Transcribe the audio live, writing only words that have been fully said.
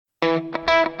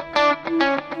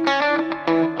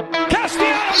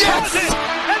Castellanos has it,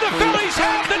 and the Phillies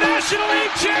have the National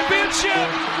League Championship.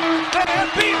 They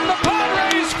have beaten the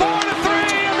Padres 4-3,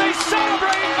 and they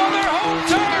celebrate on their home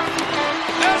turf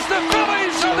as the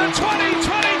Phillies are the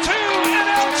 2022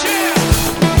 NL champs.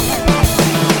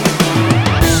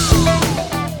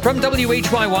 From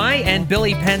WHYY and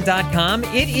BillyPenn.com,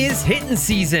 it is Hittin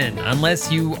season,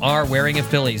 unless you are wearing a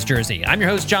Phillies jersey. I'm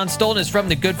your host, John Stolnis from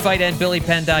The Good Fight and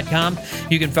BillyPenn.com.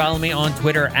 You can follow me on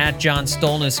Twitter at John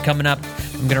Stolnis. Coming up,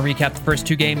 I'm going to recap the first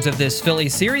two games of this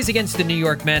Phillies series against the New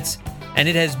York Mets, and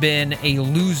it has been a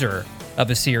loser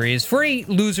of a series for a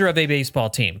loser of a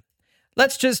baseball team. I'm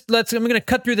going to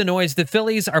cut through the noise. The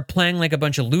Phillies are playing like a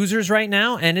bunch of losers right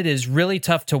now, and it is really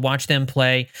tough to watch them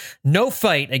play. No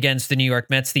fight against the New York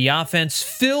Mets. The offense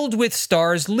filled with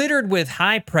stars, littered with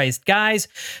high-priced guys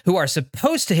who are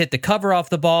supposed to hit the cover off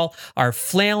the ball, are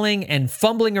flailing and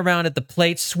fumbling around at the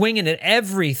plate, swinging at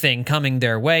everything coming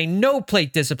their way. No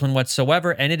plate discipline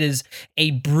whatsoever, and it is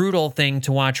a brutal thing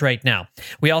to watch right now.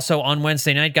 We also, on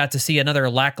Wednesday night, got to see another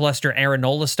lackluster Aaron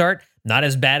Nola start. Not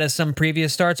as bad as some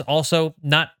previous starts. Also,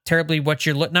 not really what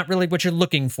you're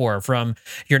looking for from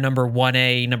your number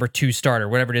 1A, number 2 starter,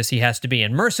 whatever it is he has to be.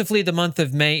 And mercifully, the month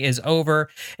of May is over.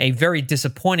 A very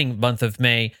disappointing month of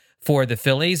May for the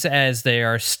Phillies, as they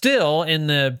are still in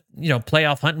the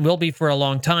playoff hunt and will be for a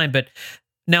long time. But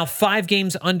now 5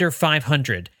 games under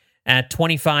 500 at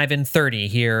 25-30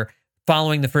 here,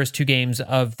 following the first 2 games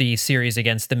of the series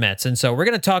against the Mets. And so we're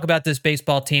going to talk about this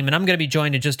baseball team, and I'm going to be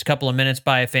joined in just a couple of minutes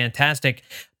by a fantastic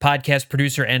podcast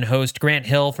producer and host, Grant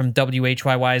Hill from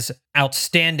WHYY's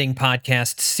outstanding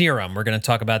podcast, Serum. We're going to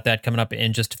talk about that coming up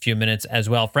in just a few minutes as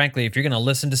well. Frankly, if you're going to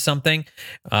listen to something,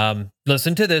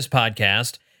 listen to this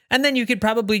podcast, and then you could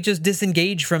probably just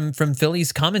disengage from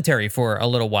Phillies commentary for a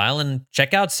little while and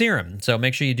check out Serum. So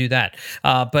make sure you do that.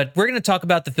 But we're going to talk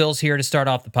about the Phils here to start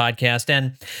off the podcast.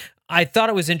 And I thought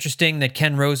it was interesting that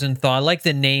Ken Rosenthal, I like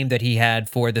the name that he had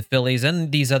for the Phillies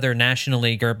and these other National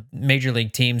League or Major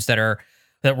League teams that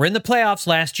were in the playoffs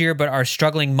last year but are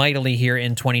struggling mightily here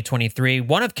in 2023.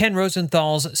 One of Ken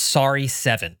Rosenthal's sorry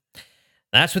 7.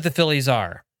 That's what the Phillies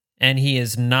are. And he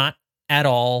is not at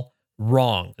all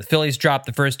wrong. The Phillies dropped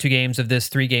the first 2 games of this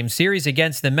 3-game series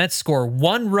against the Mets, score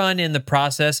 1 run in the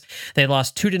process. They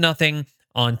lost 2-0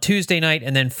 on Tuesday night,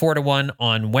 and then 4-1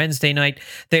 on Wednesday night.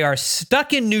 They are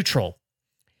stuck in neutral.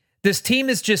 This team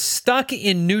is just stuck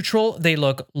in neutral. They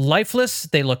look lifeless.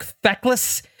 They look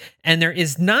feckless. And there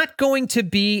is not going to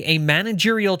be a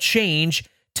managerial change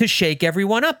to shake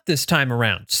everyone up this time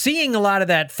around. Seeing a lot of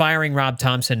that firing Rob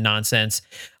Thompson nonsense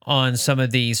on some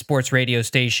of the sports radio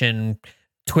station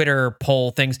Twitter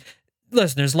poll things.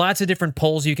 Listen, there's lots of different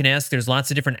polls you can ask. There's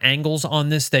lots of different angles on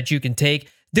this that you can take.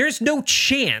 There's no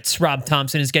chance Rob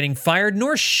Thompson is getting fired,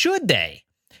 nor should they.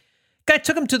 Guy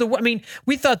took him to the...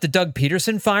 we thought the Doug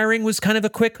Peterson firing was kind of a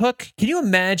quick hook. Can you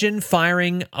imagine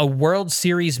firing a World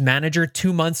Series manager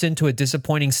 2 months into a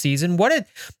disappointing season? What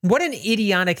an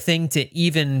idiotic thing to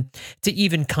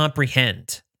even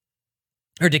comprehend.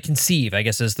 Or to conceive, I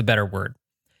guess is the better word.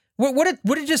 What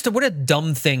a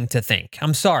dumb thing to think.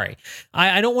 I'm sorry.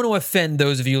 I don't want to offend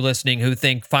those of you listening who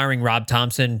think firing Rob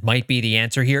Thompson might be the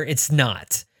answer here. It's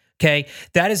not. Okay?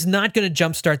 That is not going to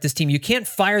jumpstart this team. You can't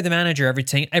fire the manager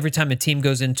every time a team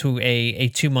goes into a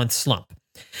 2-month slump.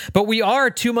 But we are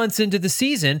 2 months into the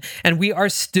season, and we are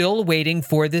still waiting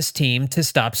for this team to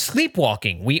stop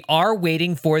sleepwalking. We are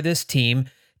waiting for this team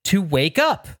to wake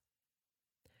up.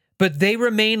 But they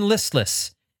remain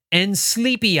listless and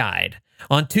sleepy-eyed.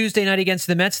 On Tuesday night against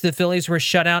the Mets, the Phillies were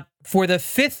shut out for the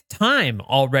 5th time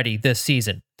already this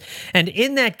season. And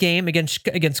in that game against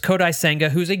Kodai Senga,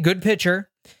 who's a good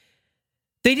pitcher,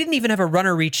 they didn't even have a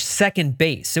runner reach second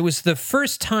base. It was the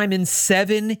first time in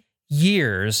 7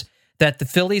 years that the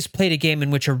Phillies played a game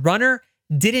in which a runner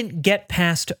didn't get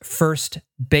past first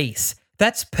base.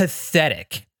 That's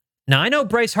pathetic. Now, I know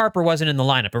Bryce Harper wasn't in the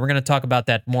lineup, but we're going to talk about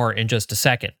that more in just a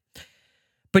second.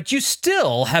 But you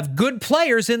still have good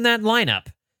players in that lineup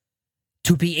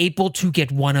to be able to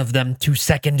get one of them to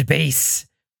second base.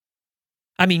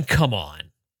 Come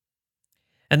on.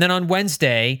 And then on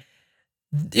Wednesday,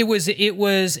 it was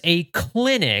a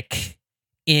clinic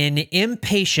in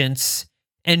impatience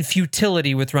and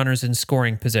futility with runners in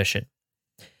scoring position.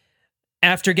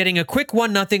 After getting a quick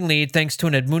 1-0 lead thanks to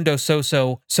an Edmundo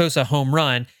Sosa home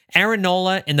run, Aaron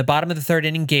Nola in the bottom of the 3rd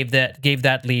inning gave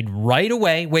that lead right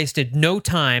away, wasted no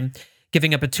time,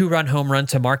 giving up a 2-run home run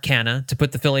to Mark Canha to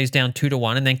put the Phillies down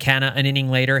 2-1, and then Canha an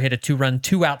inning later hit a 2-run,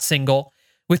 2-out single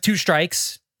with 2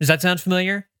 strikes. Does that sound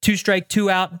familiar? 2 strike, 2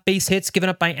 out, base hits given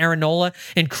up by Aaron Nola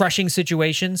in crushing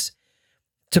situations.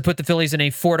 to put the Phillies in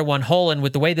a 4-1 hole. And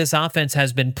with the way this offense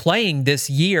has been playing this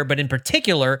year, but in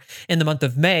particular in the month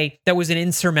of May, that was an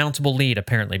insurmountable lead,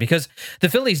 apparently, because the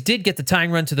Phillies did get the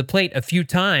tying run to the plate a few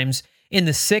times in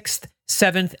the 6th,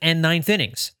 7th, and 9th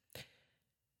innings.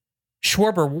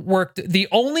 Schwarber worked the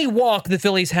only walk the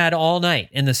Phillies had all night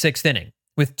in the 6th inning,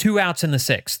 with 2 outs in the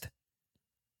 6th.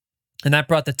 And that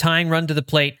brought the tying run to the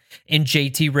plate in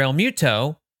JT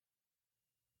Realmuto.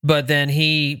 But then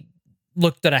he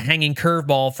looked at a hanging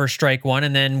curveball for strike 1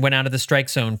 and then went out of the strike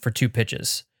zone for 2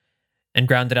 pitches and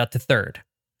grounded out to third.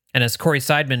 And as Corey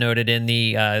Seidman noted in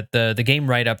the game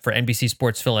write-up for NBC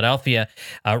Sports Philadelphia,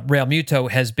 Realmuto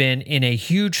has been in a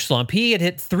huge slump. He had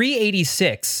hit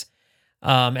 .386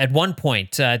 at one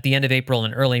point at the end of April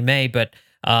and early May, but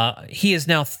he is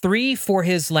now 3 for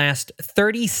his last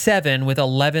 37 with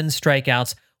 11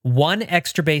 strikeouts, 1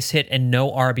 extra base hit, and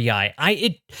no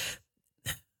RBI.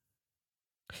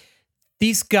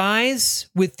 These guys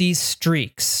with these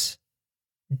streaks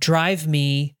drive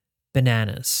me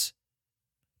bananas.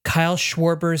 Kyle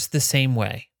Schwarber's the same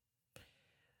way.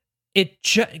 It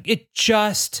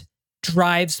just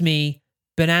drives me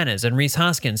bananas. And Rhys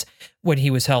Hoskins, when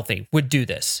he was healthy, would do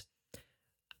this.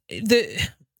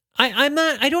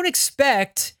 I don't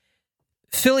expect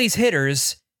Phillies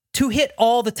hitters to hit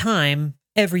all the time,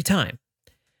 every time.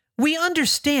 We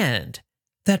understand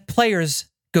that players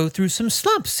go through some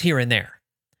slumps here and there.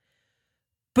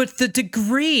 But the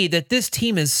degree that this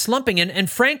team is slumping, and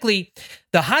frankly,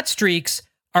 the hot streaks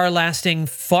are lasting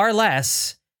far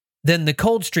less than the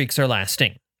cold streaks are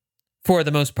lasting, for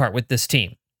the most part, with this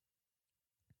team.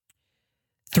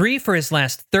 3 for his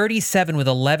last 37 with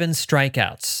 11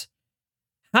 strikeouts.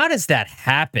 How does that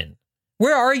happen?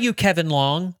 Where are you, Kevin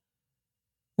Long,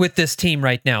 with this team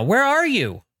right now? Where are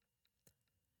you?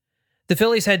 The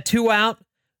Phillies had 2 on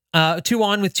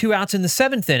with 2 outs in the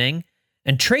 7th inning,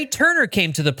 and Trey Turner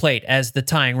came to the plate as the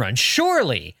tying run.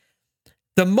 Surely,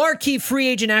 the marquee free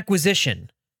agent acquisition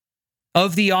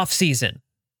of the offseason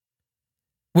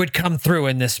would come through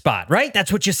in this spot, right?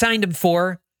 That's what you signed him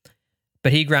for.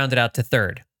 But he grounded out to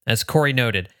third. As Corey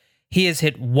noted, he has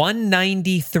hit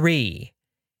 .193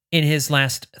 in his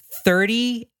last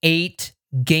 38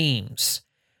 games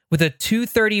with a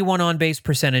 .231 on-base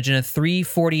percentage and a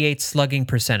 .348 slugging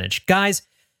percentage. Guys,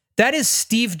 that is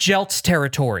Steve Jeltz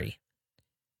territory.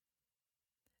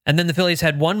 And then the Phillies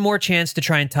had one more chance to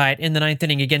try and tie it in the 9th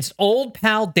inning against old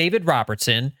pal David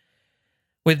Robertson.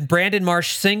 With Brandon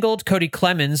Marsh singled, Cody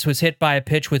Clemens was hit by a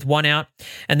pitch with 1 out,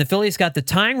 and the Phillies got the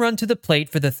tying run to the plate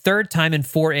for the 3rd time in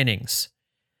 4 innings.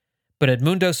 But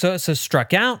Edmundo Sosa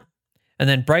struck out, and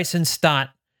then Bryson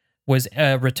Stott was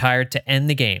retired to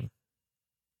end the game.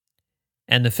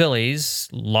 And the Phillies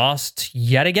lost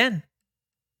yet again.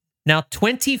 Now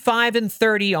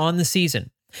 25-30 on the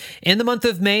season. In the month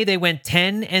of May, they went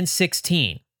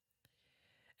 10-16.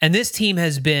 And this team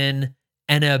has been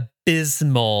an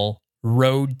abysmal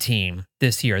road team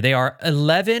this year. They are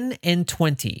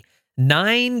 11-20,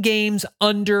 9 games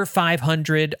under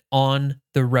 500 on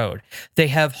the road. They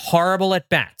have horrible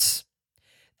at-bats.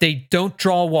 They don't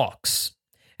draw walks.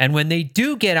 And when they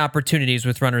do get opportunities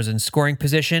with runners in scoring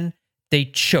position, they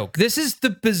choke. This is the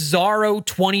bizarro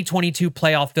 2022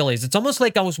 playoff Phillies. It's almost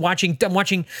like I'm watching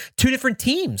 2 different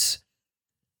teams.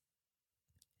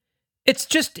 It's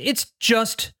just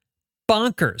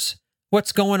bonkers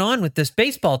what's going on with this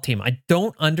baseball team. I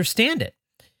don't understand it.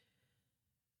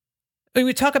 I mean,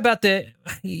 you talk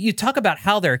about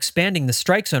how they're expanding the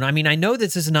strike zone. I mean, I know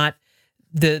this is not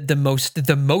the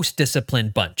most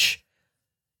disciplined bunch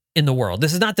in the world.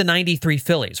 This is not the 93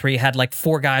 Phillies where you had like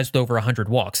 4 guys with over 100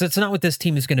 walks. That's not what this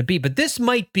team is going to be, but this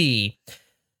might be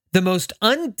the most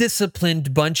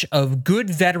undisciplined bunch of good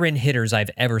veteran hitters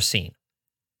I've ever seen.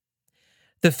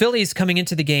 The Phillies coming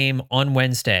into the game on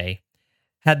Wednesday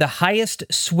had the highest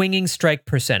swinging strike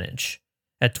percentage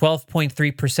at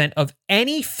 12.3% of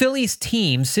any Phillies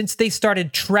team since they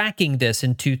started tracking this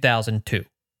in 2002.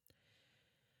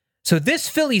 So this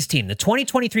Phillies team, the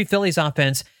 2023 Phillies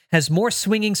offense, has more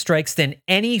swinging strikes than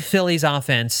any Phillies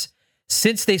offense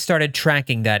since they started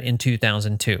tracking that in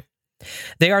 2002.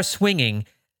 They are swinging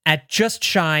at just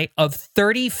shy of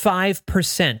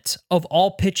 35% of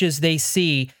all pitches they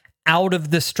see out of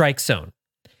the strike zone.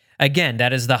 Again,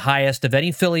 that is the highest of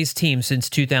any Phillies team since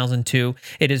 2002.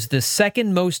 It is the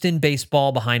 2nd most in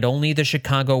baseball behind only the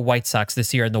Chicago White Sox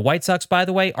this year. And the White Sox, by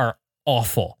the way, are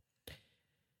awful.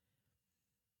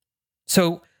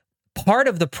 So part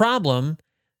of the problem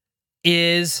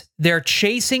is they're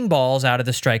chasing balls out of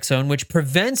the strike zone, which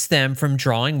prevents them from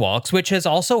drawing walks, which has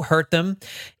also hurt them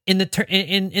in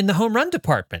the home run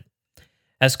department.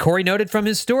 As Corey noted from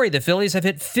his story, the Phillies have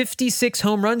hit 56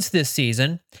 home runs this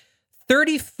season.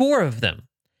 34 of them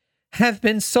have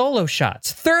been solo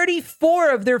shots. 34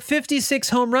 of their 56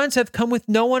 home runs have come with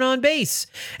no one on base.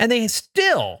 And they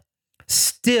still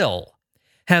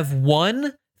have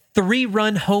one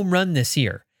 3-run home run this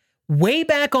year. Way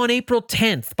back on April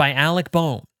 10th by Alec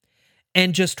Bohm.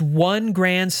 And just one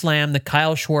grand slam, the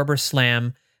Kyle Schwarber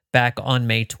slam, back on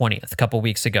May 20th, a couple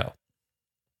weeks ago.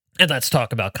 And let's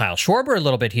talk about Kyle Schwarber a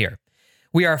little bit here.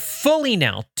 We are fully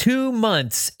now 2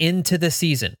 months into the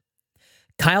season.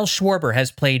 Kyle Schwarber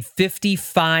has played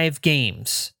 55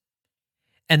 games,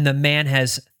 and the man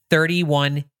has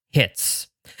 31 hits.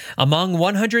 Among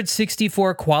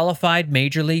 164 qualified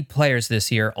Major League players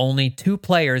this year, only 2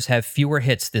 players have fewer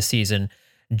hits this season,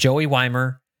 Joey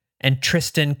Weimer and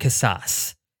Tristan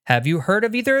Casas. Have you heard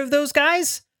of either of those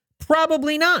guys?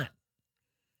 Probably not.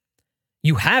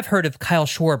 You have heard of Kyle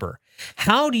Schwarber.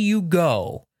 How do you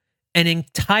go an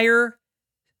entire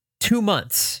 2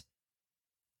 months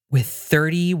with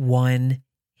 31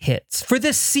 hits for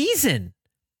the season?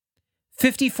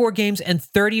 54 games and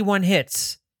 31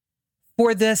 hits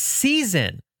for the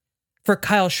season for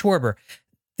Kyle Schwarber.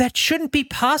 That shouldn't be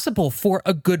possible for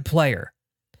a good player.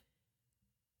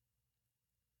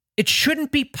 It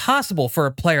shouldn't be possible for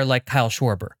a player like Kyle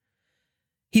Schwarber.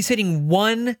 He's hitting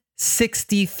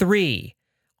 163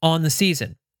 on the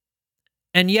season.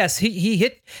 And yes, he'll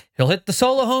hit the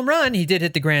solo home run. He did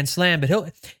hit the grand slam, but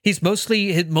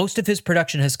most of his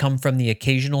production has come from the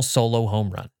occasional solo home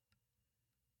run.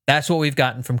 That's what we've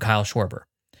gotten from Kyle Schwarber.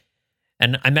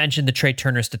 And I mentioned the Trey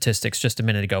Turner statistics just a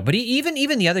minute ago, but even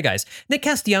the other guys, Nick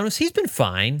Castellanos, he's been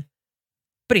fine,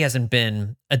 but he hasn't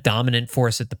been a dominant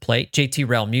force at the plate. JT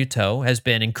Realmuto has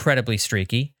been incredibly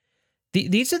streaky.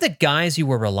 These are the guys you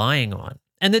were relying on.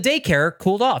 And the daycare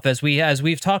cooled off, as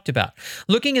we've talked about.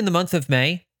 Looking in the month of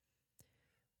May,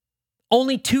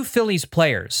 only 2 Phillies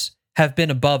players have been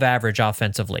above average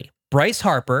offensively. Bryce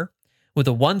Harper, with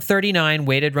a 139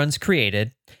 weighted runs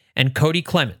created, and Cody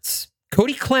Clemens.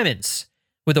 Cody Clemens,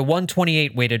 with a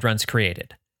 128 weighted runs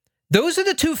created. Those are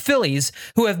the 2 Phillies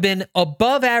who have been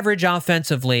above average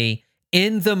offensively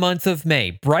in the month of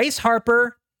May. Bryce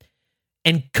Harper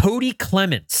and Cody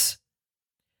Clemens.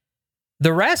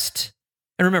 The rest...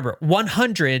 And remember,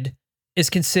 100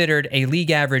 is considered a league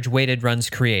average weighted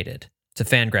runs created. It's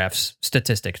a Fangraphs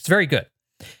statistic. It's very good.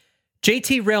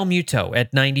 JT Realmuto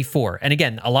at 94. And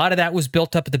again, a lot of that was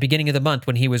built up at the beginning of the month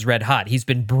when he was red hot. He's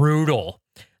been brutal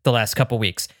the last couple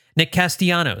weeks. Nick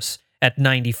Castellanos at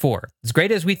 94. As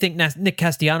great as we think Nick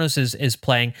Castellanos is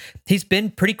playing, he's been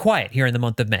pretty quiet here in the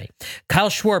month of May. Kyle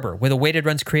Schwarber with a weighted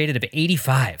runs created of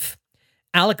 85.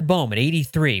 Alec Bohm at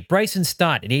 83, Bryson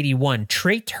Stott at 81,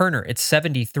 Trey Turner at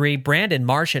 73, Brandon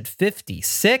Marsh at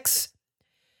 56,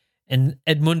 and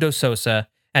Edmundo Sosa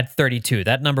at 32.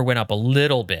 That number went up a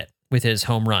little bit with his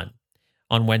home run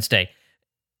on Wednesday.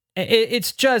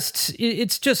 It's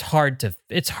just hard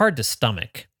to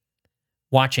stomach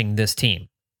watching this team.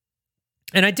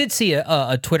 And I did see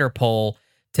a Twitter poll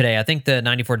today. I think the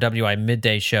 94WIP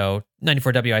midday show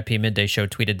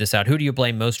tweeted this out. Who do you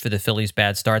blame most for the Phillies'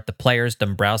 bad start? The players,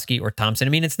 Dombrowski, or Thompson?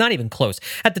 I mean, it's not even close.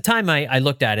 At the time I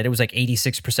looked at it, it was like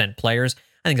 86% players.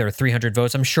 I think there were 300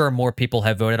 votes. I'm sure more people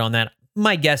have voted on that.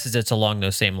 My guess is it's along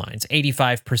those same lines.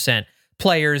 85%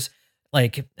 players,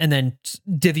 and then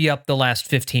divvy up the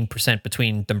last 15%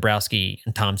 between Dombrowski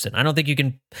and Thompson. I don't think you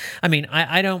can. I mean,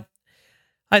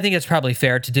 I think it's probably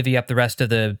fair to divvy up the rest of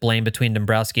the blame between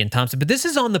Dombrowski and Thompson, but this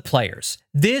is on the players.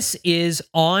 This is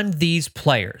on these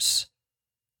players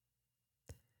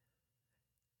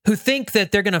who think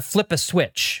that they're going to flip a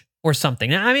switch or something.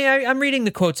 Now, I mean, I'm reading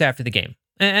the quotes after the game,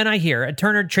 and I hear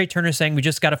Trey Turner saying we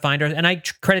just got to find our, and I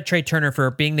credit Trey Turner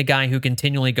for being the guy who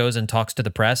continually goes and talks to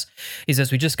the press. He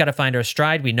says we just got to find our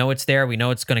stride. We know it's there. We know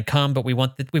it's going to come, but we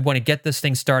want to get this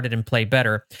thing started and play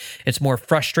better. It's more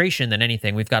frustration than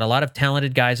anything. We've got a lot of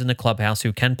talented guys in the clubhouse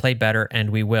who can play better, and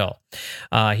we will.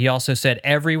 He also said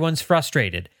everyone's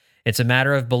frustrated. It's a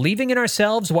matter of believing in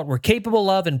ourselves, what we're capable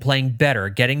of, and playing better,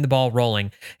 getting the ball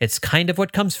rolling. It's kind of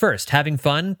what comes first, having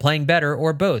fun, playing better,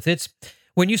 or both. It's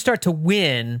when you start to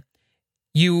win,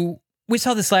 we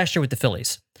saw this last year with the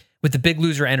Phillies, with the big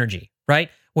loser energy, right?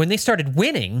 When they started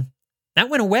winning, that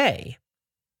went away.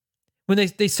 When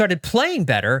they started playing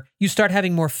better, you start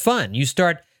having more fun. You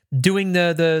start doing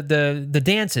the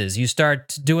dances. You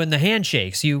start doing the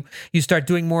handshakes. You start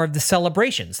doing more of the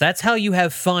celebrations. That's how you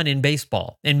have fun in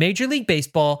baseball. In Major League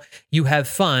Baseball, you have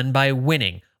fun by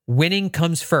winning. Winning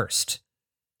comes first.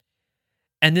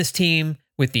 And this team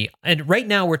and right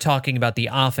now we're talking about the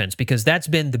offense because that's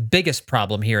been the biggest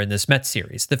problem here in this Mets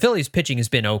series. The Phillies pitching has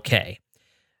been okay.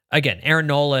 again, Aaron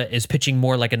Nola is pitching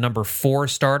more like a number 4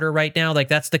 starter right now. Like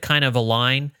that's the kind of a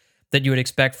line that you would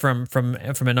expect from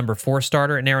a number 4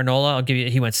 starter in Aaron Nola. I'll give you,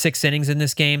 he went 6 innings in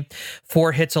this game,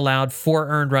 4 hits allowed, 4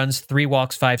 earned runs, 3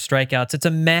 walks, 5 strikeouts. It's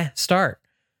a meh start.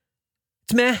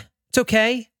 It's meh. It's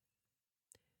okay.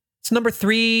 It's number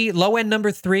 3, low end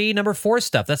number 3, number 4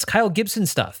 stuff. That's Kyle Gibson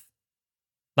stuff.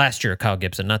 Last year, Kyle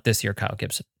Gibson, not this year, Kyle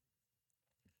Gibson.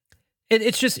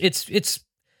 It's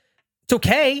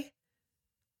okay.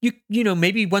 You know,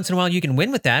 maybe once in a while you can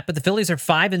win with that, but the Phillies are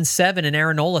 5-7 and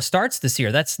Aaron Nola starts this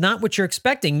year. That's not what you're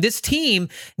expecting. This team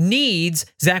needs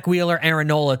Zach Wheeler, Aaron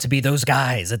Nola to be those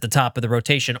guys at the top of the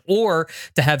rotation, or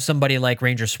to have somebody like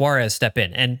Ranger Suarez step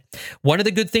in. And one of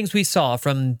the good things we saw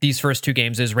from these first 2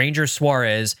 games is Ranger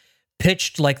Suarez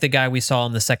pitched like the guy we saw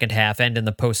in the second half and in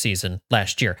the postseason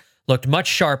last year. Looked much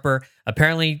sharper.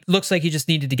 Apparently looks like he just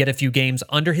needed to get a few games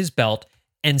under his belt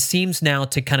and seems now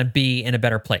to kind of be in a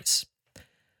better place.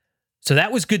 So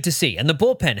that was good to see. And the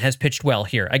bullpen has pitched well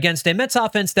here against a Mets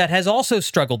offense that has also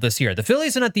struggled this year. The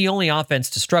Phillies are not the only offense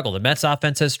to struggle. The Mets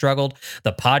offense has struggled.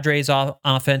 The Padres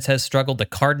offense has struggled. The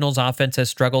Cardinals offense has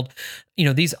struggled. You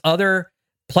know, these other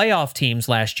playoff teams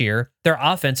last year, their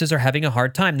offenses are having a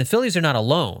hard time. The Phillies are not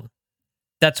alone.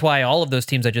 That's why all of those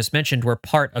teams I just mentioned were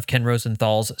part of Ken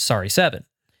Rosenthal's Sorry 7.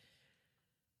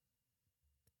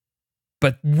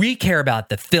 But we care about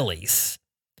the Phillies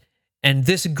and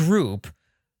this group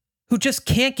who just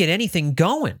can't get anything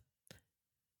going.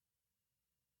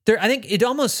 I think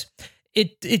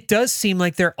it does seem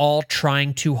like they're all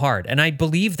trying too hard. And I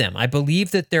believe them. I believe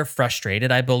that they're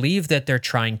frustrated. I believe that they're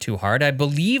trying too hard. I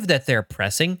believe that they're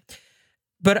pressing.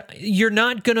 But you're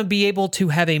not going to be able to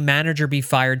have a manager be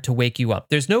fired to wake you up.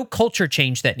 There's no culture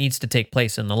change that needs to take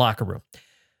place in the locker room.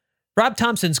 Rob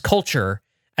Thompson's culture,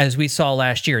 as we saw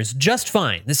last year, is just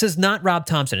fine. This is not Rob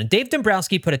Thompson. And Dave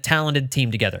Dombrowski put a talented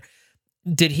team together.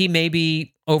 Did he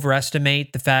maybe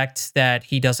overestimate the fact that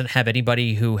he doesn't have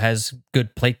anybody who has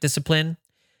good plate discipline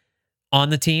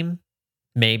on the team?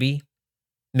 Maybe.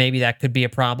 Maybe that could be a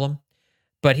problem.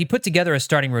 But he put together a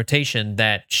starting rotation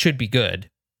that should be good.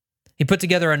 He put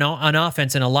together an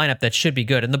offense and a lineup that should be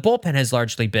good. And the bullpen has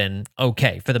largely been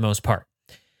okay for the most part.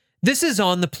 This is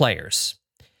on the players.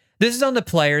 This is on the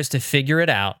players to figure it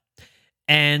out.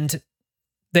 And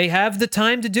they have the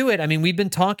time to do it. I mean, we've been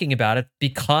talking about it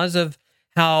because of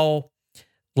how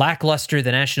lackluster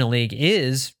the National League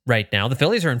is right now. The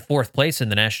Phillies are in 4th place in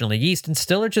the National League East and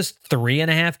still are just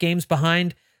 3.5 games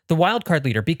behind the wild card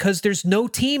leader because there's no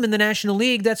team in the National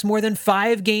League that's more than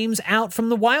 5 games out from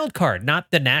the wild card.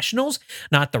 Not the Nationals,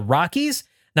 not the Rockies,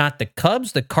 not the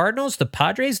Cubs, the Cardinals, the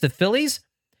Padres, the Phillies.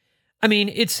 I mean,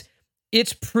 it's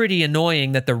pretty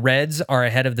annoying that the Reds are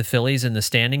ahead of the Phillies in the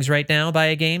standings right now by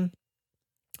a game.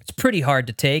 It's pretty hard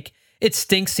to take. It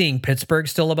stinks seeing Pittsburgh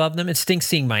still above them. It stinks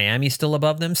seeing Miami still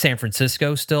above them. San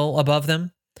Francisco still above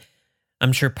them.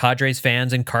 I'm sure Padres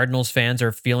fans and Cardinals fans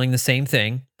are feeling the same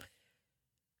thing.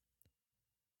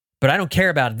 But I don't care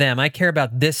about them. I care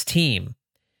about this team.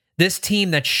 This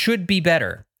team that should be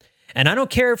better. And I don't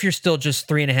care if you're still just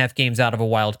 3.5 games out of a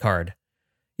wild card.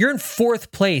 You're in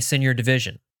 4th place in your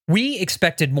division. We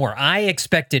expected more. I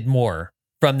expected more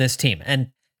from this team.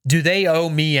 And do they owe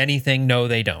me anything? No,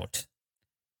 they don't.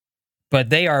 But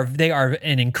they are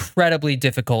an incredibly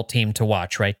difficult team to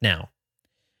watch right now.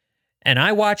 And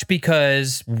I watch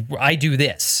because I do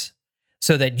this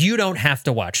so that you don't have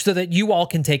to watch, so that you all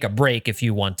can take a break if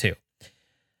you want to.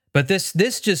 But this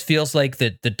just feels like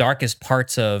the darkest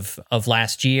parts of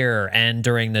last year and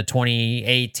during the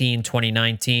 2018,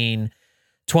 2019,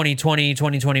 2020,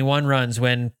 2021 runs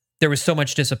when there was so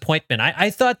much disappointment. I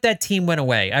thought that team went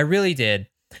away. I really did.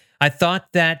 I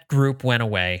thought that group went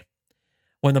away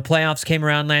when the playoffs came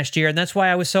around last year, and that's why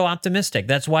I was so optimistic.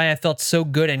 That's why I felt so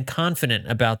good and confident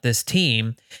about this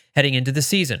team heading into the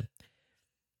season.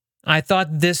 I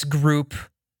thought this group,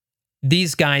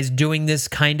 these guys doing this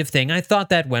kind of thing, I thought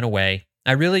that went away.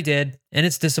 I really did, and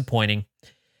it's disappointing.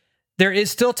 There is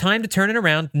still time to turn it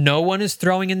around. No one is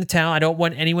throwing in the towel. I don't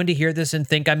want anyone to hear this and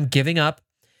think I'm giving up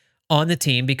on the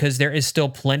team because there is still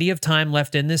plenty of time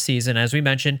left in this season. As we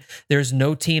mentioned, there's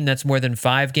no team that's more than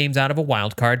 5 games out of a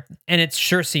wild card, and it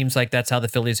sure seems like that's how the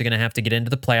Phillies are going to have to get into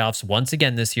the playoffs once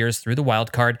again this year is through the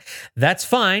wild card. That's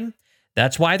fine.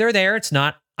 That's why they're there. It's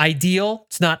not ideal.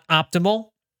 It's not optimal,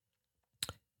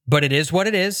 but it is what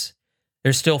it is.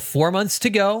 There's still 4 months to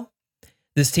go.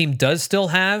 This team does still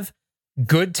have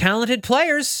good, talented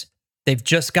players. They've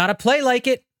just got to play like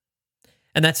it.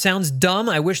 And that sounds dumb.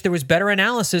 I wish there was better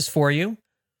analysis for you.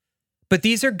 But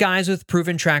these are guys with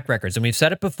proven track records. And we've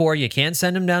said it before, you can't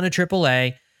send them down to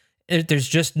AAA. There's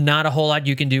just not a whole lot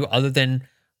you can do other than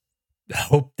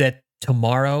hope that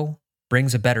tomorrow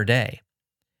brings a better day.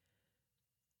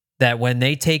 That when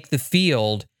they take the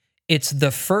field, it's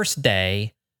the first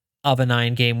day of a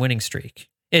 9-game winning streak.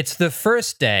 It's the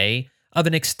first day of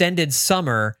an extended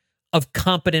summer of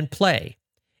competent play.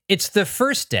 It's the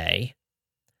first day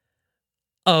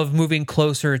of moving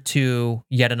closer to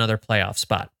yet another playoff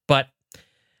spot. But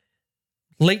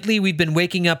lately we've been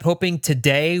waking up hoping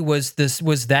today was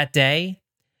that day.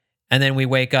 And then we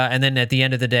wake up, and then at the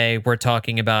end of the day, we're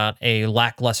talking about a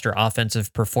lackluster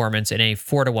offensive performance in a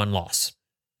 4-1 loss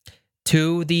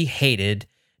to the hated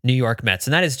New York Mets.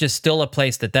 And that is just still a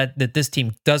place that this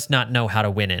team does not know how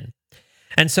to win in.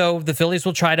 And so the Phillies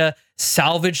will try to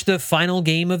salvage the final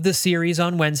game of the series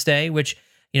on Wednesday, which,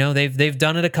 they've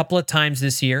done it a couple of times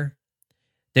this year.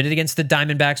 Did it against the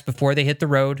Diamondbacks before they hit the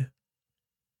road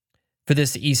for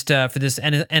this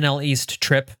NL East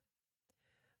trip.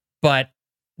 But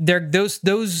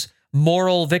those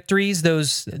moral victories,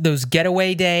 those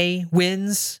getaway day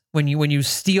wins when you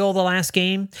steal the last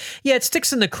game, yeah, it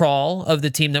sticks in the crawl of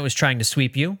the team that was trying to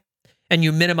sweep you, and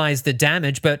you minimize the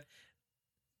damage. But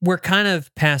we're kind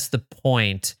of past the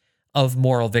point of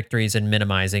moral victories and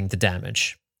minimizing the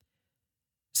damage.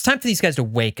 It's time for these guys to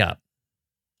wake up.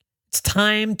 It's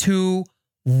time to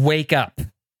wake up.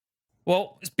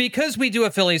 Well, because we do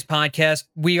a Phillies podcast,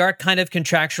 we are kind of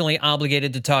contractually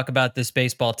obligated to talk about this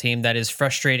baseball team that is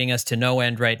frustrating us to no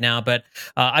end right now. But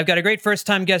I've got a great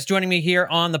first-time guest joining me here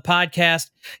on the podcast.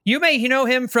 You may know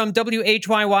him from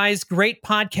WHYY's great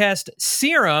podcast,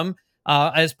 Serum,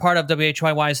 as part of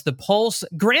WHYY's The Pulse.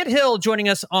 Grant Hill joining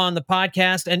us on the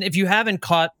podcast. And if you haven't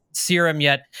caught Serum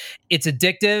yet, it's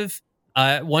addictive.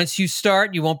 Once you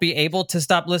start, you won't be able to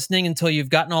stop listening until you've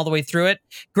gotten all the way through it.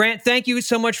 Grant, thank you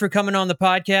so much for coming on the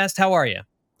podcast. How are you?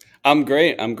 I'm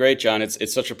great, John.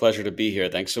 It's such a pleasure to be here.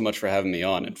 Thanks so much for having me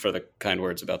on and for the kind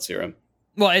words about Serum.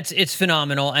 Well, it's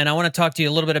phenomenal, and I want to talk to you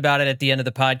a little bit about it at the end of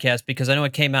the podcast because I know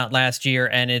it came out last year,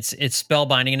 and it's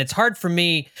spellbinding, and it's hard for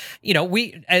me,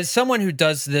 as someone who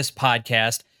does this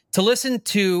podcast, to listen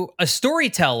to a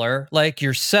storyteller like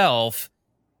yourself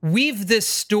weave this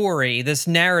story, this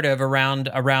narrative around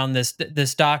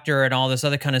this doctor and all this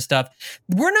other kind of stuff.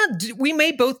 We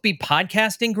may both be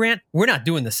podcasting, Grant. We're not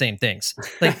doing the same things.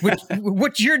 Like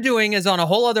what you're doing is on a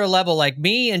whole other level. Like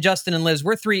me and Justin and Liz,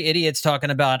 we're 3 idiots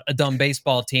talking about a dumb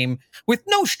baseball team with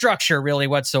no structure really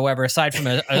whatsoever, aside from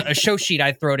a show sheet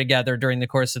I throw together during the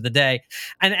course of the day.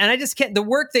 And I just can't, the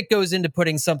work that goes into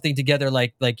putting something together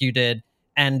like you did,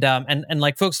 and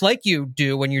like folks like you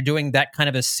do when you're doing that kind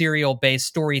of a serial-based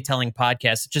storytelling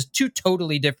podcast. It's just 2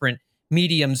 totally different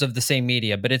mediums of the same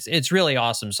media, but it's really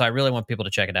awesome. So I really want people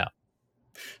to check it out.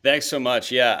 Thanks so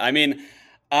much. Yeah, I mean,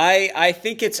 I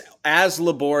think it's as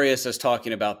laborious as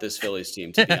talking about this Phillies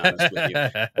team, to be honest with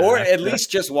you, or at least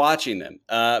just watching them,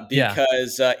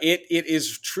 because it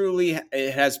is truly,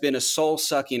 it has been a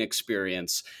soul-sucking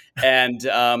experience, and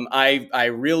I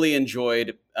really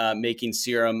enjoyed making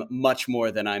Serum much more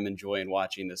than I'm enjoying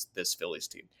watching this Phillies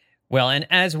team. Well, and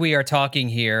as we are talking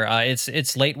here,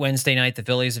 it's late Wednesday night. The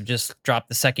Phillies have just dropped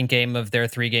the second game of their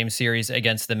 3-game series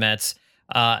against the Mets.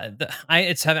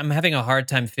 I'm having a hard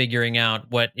time figuring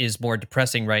out what is more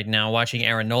depressing right now, watching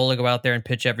Aaron Nola go out there and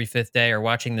pitch every 5th day, or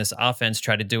watching this offense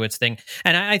try to do its thing.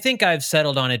 And I think I've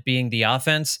settled on it being the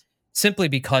offense, simply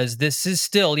because this is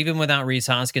still, even without Rhys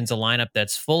Hoskins, a lineup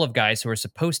that's full of guys who are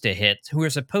supposed to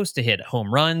hit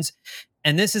home runs.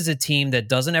 And this is a team that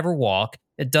doesn't ever walk.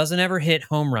 It doesn't ever hit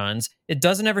home runs. It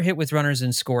doesn't ever hit with runners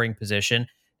in scoring position.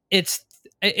 It's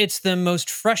the most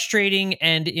frustrating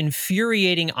and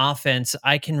infuriating offense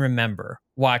I can remember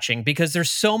watching, because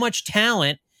there's so much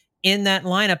talent in that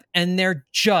lineup and they're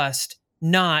just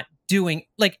not doing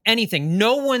like anything.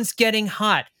 No one's getting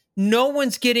hot. No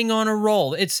one's getting on a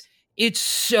roll. It's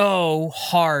so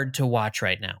hard to watch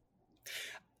right now.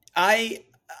 I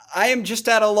am just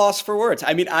at a loss for words.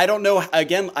 I mean, I don't know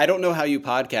how you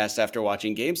podcast after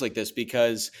watching games like this,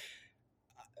 because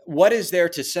what is there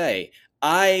to say?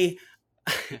 I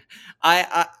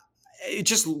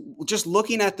just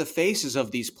looking at the faces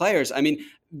of these players, I mean,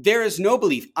 there is no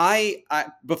belief. I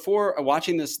before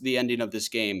watching the ending of this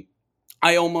game,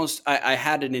 I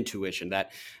had an intuition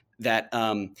that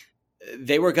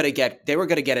they were going to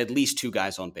get at least 2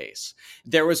 guys on base.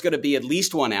 There was going to be at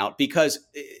least 1 out, because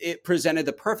it presented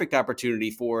the perfect opportunity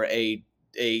for a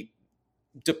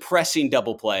depressing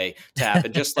double play to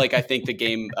happen, just like I think the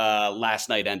game last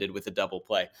night ended with a double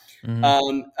play.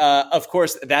 Mm-hmm. Of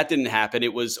course, that didn't happen.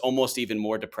 It was almost even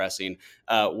more depressing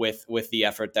with the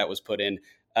effort that was put in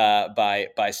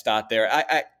by Stott there.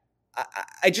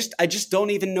 I just don't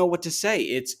even know what to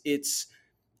say.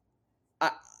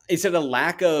 Is it a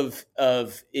lack of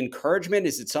encouragement?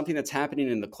 Is it something that's happening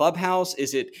in the clubhouse?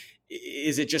 Is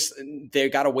it just they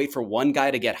got to wait for one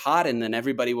guy to get hot and then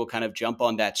everybody will kind of jump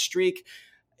on that streak?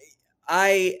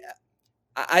 I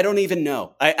don't even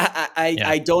know.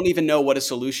 I don't even know what a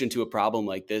solution to a problem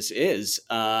like this is.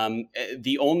 Last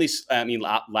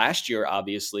year,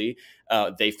 obviously,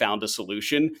 they found a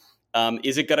solution.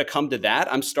 Is it going to come to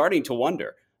that? I'm starting to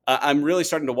wonder. I'm really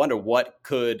starting to wonder what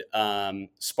could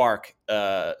spark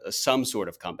some sort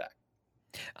of comeback.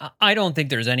 I don't think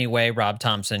there's any way Rob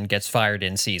Thompson gets fired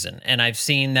in season. And I've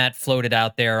seen that floated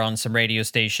out there on some radio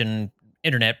station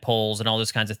internet polls and all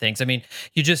those kinds of things. I mean,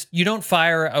 you don't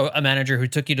fire a manager who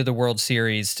took you to the World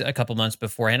Series a couple months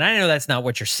beforehand. I know that's not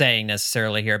what you're saying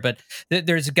necessarily here, but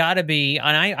there's got to be,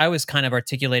 and I was kind of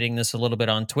articulating this a little bit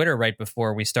on Twitter right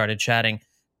before we started chatting.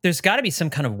 There's got to be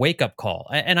some kind of wake-up call.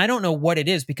 And I don't know what it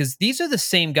is, because these are the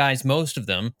same guys, most of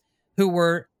them, who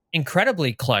were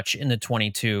incredibly clutch in the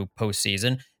 22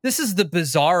 postseason. This is the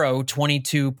bizarro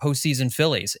 22 postseason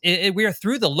Phillies. We are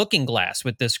through the looking glass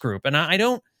with this group.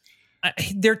 And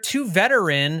they're too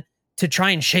veteran to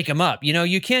try and shake them up. You know,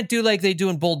 you can't do like they do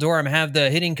in Bull Durham, have the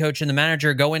hitting coach and the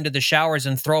manager go into the showers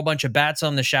and throw a bunch of bats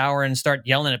on the shower and start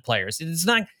yelling at players.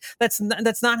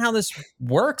 That's not how this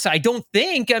works. I don't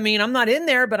think. I mean, I'm not in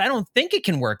there, but I don't think it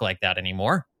can work like that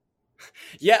anymore.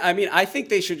 Yeah, I mean, I think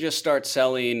they should just start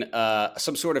selling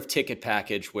some sort of ticket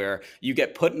package where you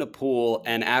get put in a pool,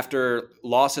 and after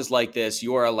losses like this,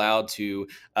 you are allowed to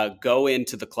go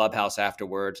into the clubhouse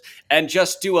afterwards and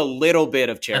just do a little bit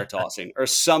of chair tossing or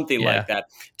something like that,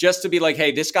 just to be like,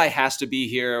 hey, this guy has to be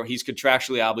here. He's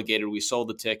contractually obligated. We sold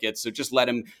the tickets, so just let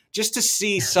him, just to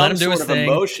see some sort of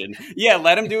emotion. Yeah,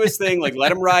 let him do his thing. Like,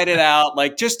 let him ride it out.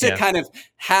 Like, just to kind of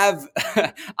have.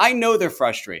 I know they're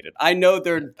frustrated. I know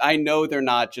they're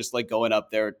not just like going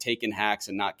up there taking hacks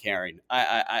and not caring.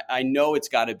 I know it's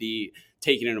got to be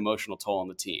taking an emotional toll on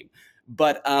the team,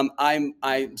 but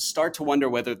I start to wonder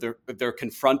whether they're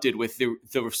confronted with the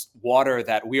water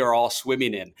that we are all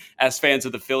swimming in as fans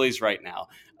of the Phillies right now.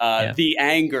 The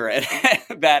anger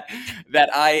that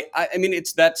I mean,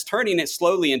 that's turning it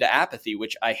slowly into apathy,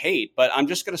 which I hate. But I'm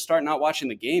just going to start not watching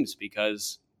the games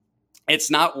because it's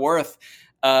not worth.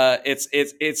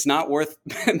 It's not worth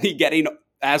me getting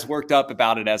as worked up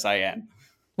about it as I am.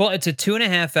 Well, it's a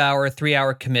 2.5 hour, 3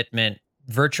 hour commitment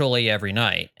virtually every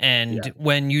night. And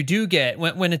when you do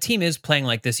when a team is playing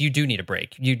like this, you do need a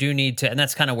break. You do need to, and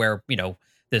that's kind of where,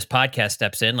 this podcast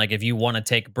steps in. Like, if you want to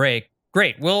take a break,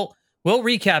 great. We'll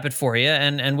recap it for you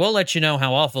and we'll let you know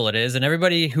how awful it is. And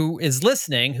everybody who is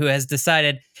listening, who has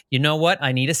decided, you know what,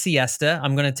 I need a siesta,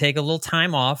 I'm going to take a little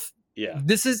time off. Yeah,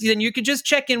 then you could just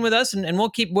check in with us and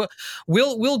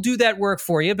we'll do that work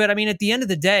for you. But I mean, at the end of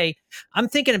the day, I'm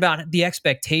thinking about the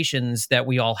expectations that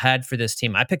we all had for this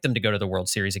team. I picked them to go to the World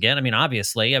Series again. I mean,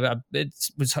 obviously, it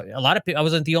was a lot of people. I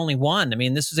wasn't the only one. I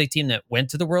mean, this was a team that went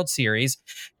to the World Series,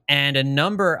 and a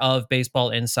number of baseball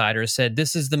insiders said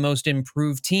this is the most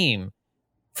improved team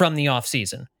from the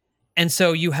offseason. And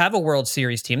so you have a World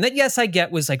Series team that, yes, I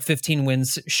get was like 15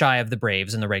 wins shy of the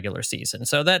Braves in the regular season.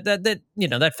 So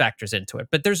that factors into it.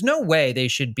 But there's no way they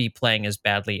should be playing as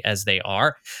badly as they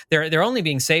are. They're only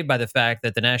being saved by the fact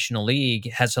that the National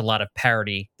League has a lot of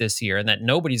parity this year and that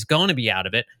nobody's going to be out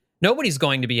of it. Nobody's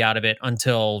going to be out of it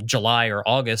until July or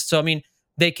August. So, I mean,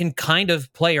 they can kind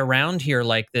of play around here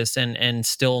like this and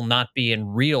still not be in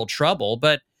real trouble.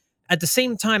 But at the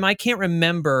same time, I can't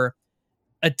remember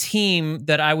a team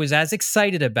that I was as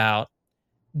excited about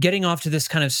getting off to this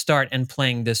kind of start and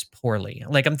playing this poorly.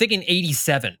 Like, I'm thinking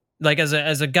 87. Like,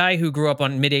 as a guy who grew up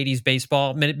on mid-80s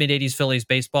baseball, mid-80s Phillies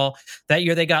baseball, that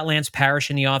year they got Lance Parrish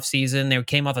in the offseason. They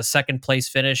came off a second place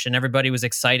finish and everybody was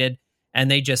excited, and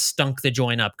they just stunk the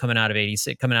joint up coming out of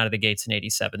the gates in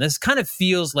 87. This kind of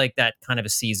feels like that kind of a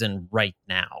season right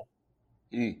now.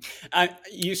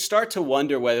 You start to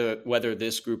wonder whether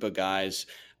this group of guys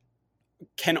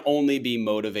can only be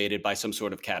motivated by some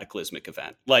sort of cataclysmic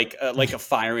event, like a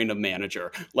firing of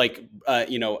manager, like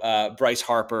Bryce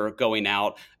Harper going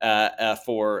out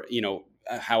for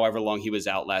however long he was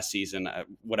out last season,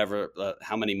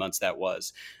 how many months that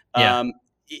was. As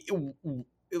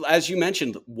you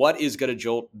mentioned, what is going to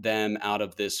jolt them out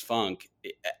of this funk?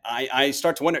 I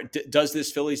start to wonder: does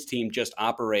this Phillies team just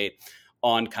operate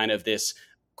on kind of this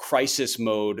crisis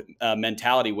mode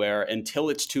mentality where until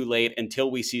it's too late, until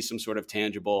we see some sort of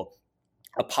tangible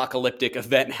apocalyptic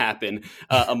event happen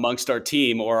amongst our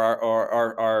team or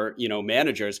our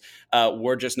managers,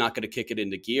 we're just not going to kick it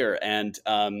into gear? And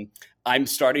I'm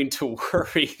starting to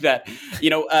worry that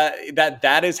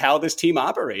that is how this team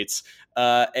operates.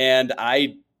 And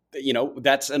I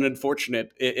that's an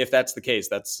unfortunate. If that's the case,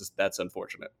 that's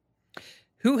unfortunate.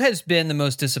 Who has been the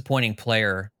most disappointing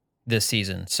player this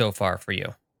season so far for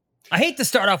you? I hate to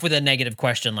start off with a negative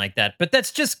question like that, but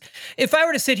that's just, if I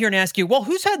were to sit here and ask you, well,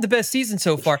 who's had the best season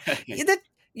so far? That,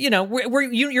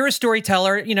 you're a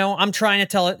storyteller. I'm trying to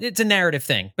tell it. It's a narrative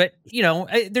thing, but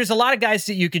there's a lot of guys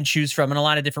that you can choose from and a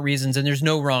lot of different reasons, and there's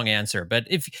no wrong answer. But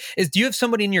do you have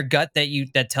somebody in your gut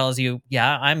that tells you,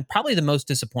 yeah, I'm probably the most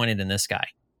disappointed in this guy?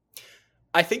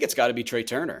 I think it's got to be Trey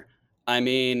Turner. I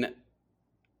mean,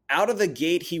 out of the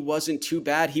gate, he wasn't too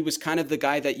bad. He was kind of the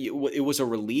guy that it was a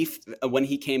relief when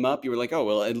he came up. You were like, oh,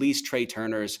 well, at least Trey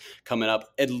Turner's coming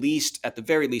up. At the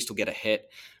very least, he'll get a hit.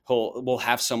 We'll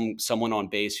have someone on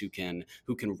base who can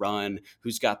run,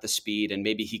 who's got the speed, and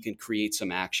maybe he can create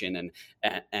some action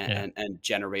and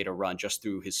generate a run just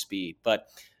through his speed. But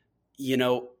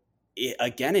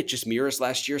again, it just mirrors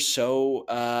last year so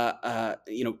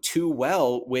too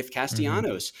well with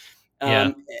Castellanos.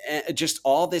 Yeah. Just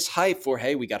all this hype for,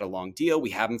 hey, we got a long deal. We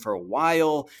have him for a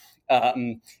while.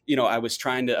 I was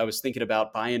thinking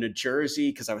about buying a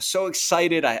jersey because I was so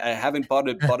excited. I haven't bought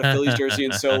a Phillies jersey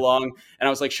in so long. And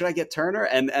I was like, should I get Turner?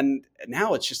 And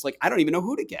now it's just like, I don't even know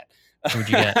who to get. Who'd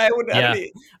you get?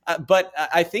 But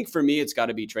I think for me, it's got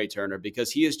to be Trey Turner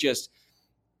because he is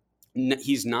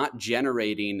he's not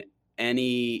generating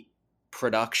any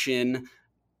production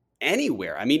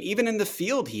anywhere. I mean, even in the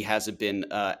field, he hasn't been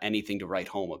anything to write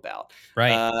home about.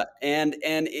 Right. And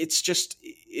it's just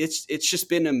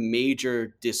been a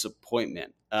major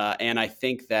disappointment. And I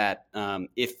think that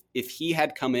if he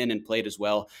had come in and played as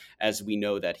well as we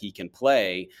know that he can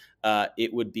play,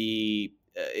 it would be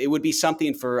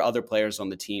something for other players on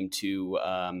the team to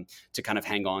kind of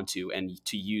hang on to and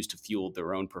to use to fuel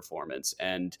their own performance.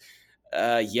 And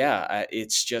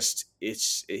it's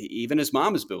even his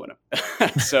mom is booing him.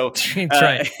 So that's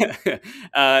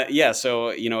right.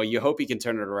 So you hope he can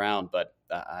turn it around, but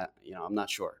I'm not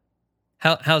sure.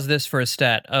 How's this for a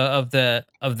stat of the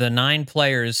 9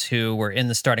 players who were in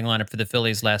the starting lineup for the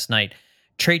Phillies last night?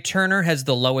 Trey Turner has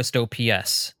the lowest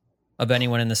OPS of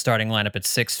anyone in the starting lineup at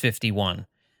 651.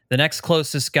 The next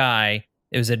closest guy,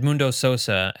 it was Edmundo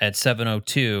Sosa at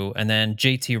 702, and then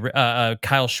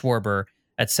Kyle Schwarber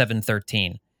at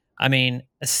 713. I mean,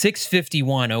 a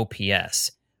 651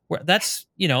 OPS. That's,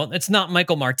 it's not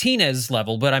Michael Martinez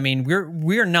level, but I mean,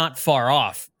 we're not far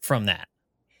off from that.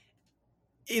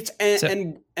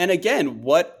 And again,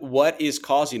 what is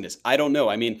causing this? I don't know.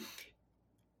 I mean,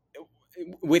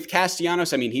 with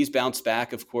Castellanos, I mean, he's bounced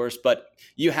back, of course, but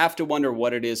you have to wonder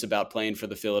what it is about playing for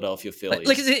the Philadelphia Phillies.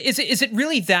 Like, is it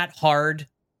really that hard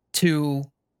to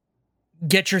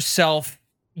get yourself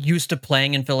used to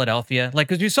playing in Philadelphia? Like,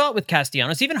 because you saw it with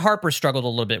Castellanos. Even Harper struggled a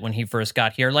little bit when he first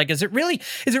got here. Like, is it really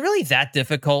that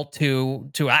difficult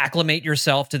to acclimate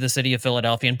yourself to the city of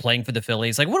Philadelphia and playing for the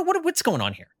Phillies? Like, what's going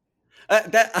on here?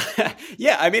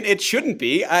 Yeah, I mean, it shouldn't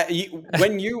be.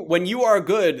 When you are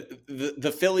good,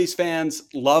 the Phillies fans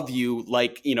love you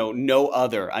like no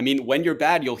other. I mean, when you're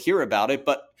bad, you'll hear about it,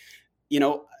 but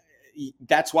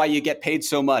that's why you get paid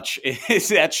so much.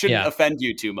 That shouldn't offend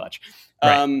you too much.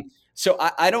 Right. So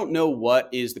I don't know what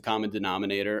is the common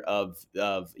denominator of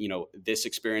this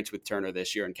experience with Turner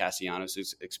this year and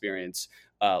Castellanos' experience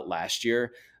last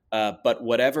year. But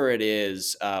whatever it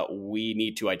is, we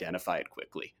need to identify it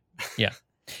quickly. Yeah.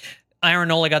 Aaron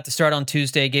Nola got to start on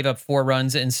Tuesday, gave up 4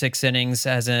 runs in 6 innings,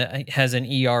 has an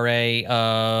ERA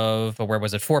of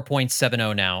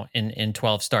 4.70 now in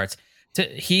 12 starts.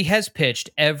 He has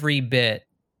pitched every bit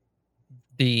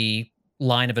the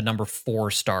line of a number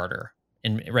 4 starter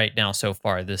right now so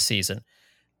far this season.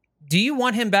 Do you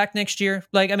want him back next year?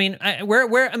 Like, I mean,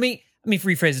 let me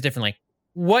rephrase it differently.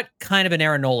 What kind of an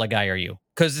Aaron Nola guy are you?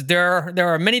 Because there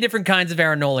are many different kinds of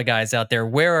Aaron Nola guys out there.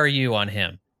 Where are you on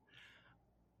him?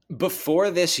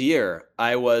 Before this year,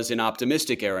 I was an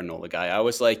optimistic Aaron Nola guy. I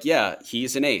was like, yeah,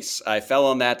 he's an ace. I fell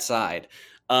on that side.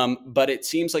 But it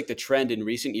seems like the trend in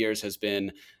recent years has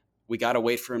been, we got to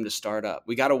wait for him to start up.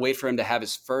 We got to wait for him to have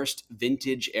his first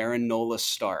vintage Aaron Nola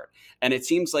start. And it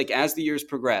seems like as the years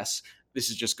progress, this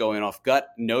is just going off gut,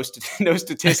 no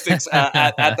statistics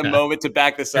at the moment to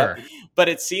back this up. But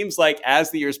it seems like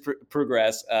as the years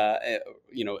progress,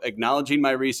 acknowledging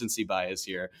my recency bias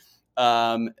here,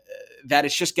 that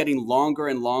it's just getting longer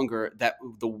and longer, that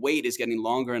the wait is getting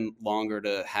longer and longer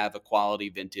to have a quality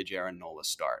vintage Aaron Nola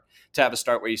start, to have a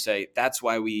start where you say, that's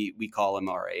why we call him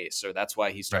our ace, or that's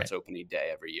why he starts opening day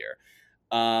every year.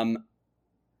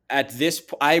 At this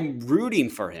point, I'm rooting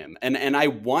for him, and I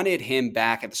wanted him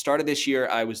back. At the start of this year,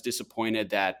 I was disappointed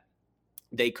that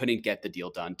they couldn't get the deal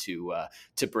done to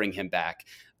bring him back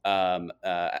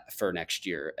for next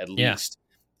year at least.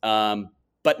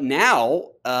 But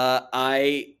now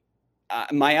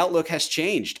my outlook has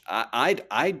changed.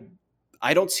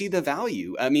 I don't see the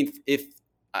value. I mean, if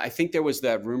I think there was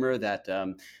that rumor that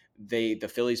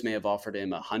the Phillies may have offered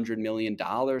him $100 million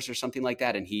or something like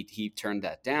that, and he turned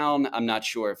that down. I'm not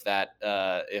sure if that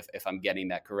if I'm getting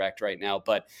that correct right now,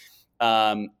 but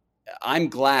I'm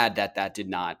glad that did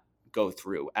not go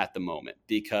through at the moment,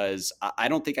 because I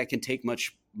don't think I can take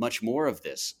much more of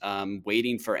this.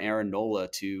 Waiting for Aaron Nola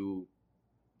to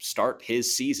start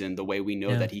his season the way we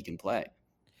know that he can play.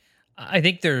 I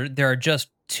think there are just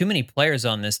too many players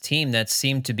on this team that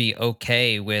seem to be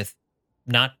okay with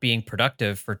not being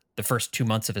productive for the first 2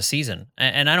 months of a season.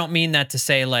 And I don't mean that to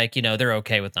say like, they're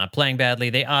okay with not playing badly.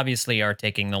 They obviously are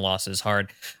taking the losses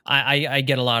hard. I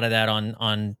get a lot of that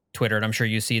on Twitter, and I'm sure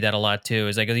you see that a lot too.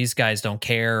 Is like, oh, these guys don't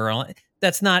care.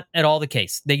 That's not at all the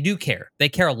case. They do care. They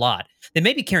care a lot. They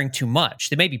may be caring too much.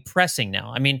 They may be pressing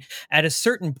now. I mean, at a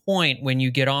certain point when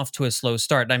you get off to a slow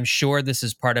start, and I'm sure this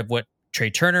is part of what Trey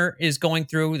Turner is going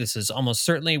through. This is almost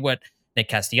certainly what Nick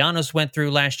Castellanos went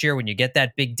through last year. When you get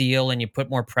that big deal and you put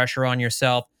more pressure on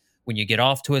yourself, when you get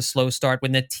off to a slow start,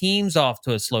 when the team's off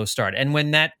to a slow start, and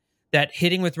when that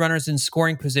hitting with runners in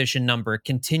scoring position number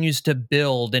continues to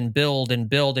build and build and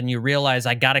build, and you realize,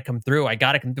 I got to come through.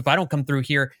 If I don't come through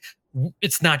here,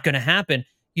 it's not going to happen.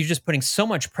 You're just putting so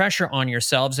much pressure on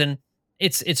yourselves. And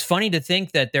it's funny to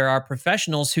think that there are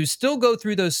professionals who still go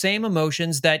through those same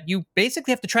emotions that you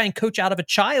basically have to try and coach out of a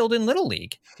child in Little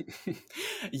League.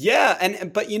 Yeah,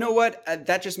 but you know what?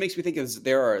 That just makes me think is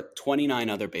there are 29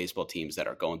 other baseball teams that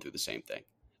are going through the same thing,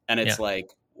 and it's like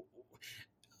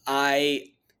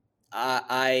I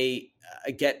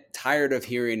get tired of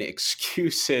hearing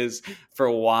excuses for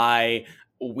why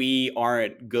we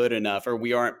aren't good enough, or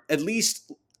we aren't at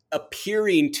least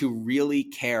appearing to really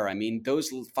care. I mean, those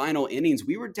final innings,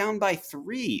 we were down by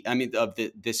 3. I mean, of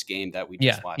this game that we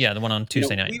just watched. Yeah, the one on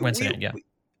Tuesday night, Wednesday night. Yeah,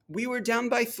 we were down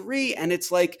by 3, and it's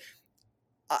like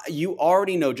you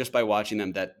already know just by watching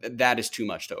them that is too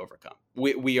much to overcome.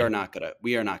 We are not gonna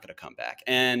come back,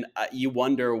 and you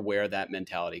wonder where that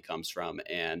mentality comes from,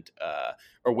 and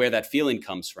or where that feeling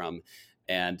comes from,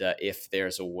 and if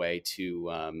there's a way to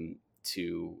I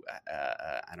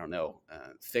don't know,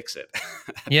 fix it.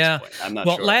 Yeah. I'm not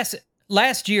sure.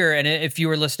 Last year, and if you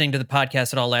were listening to the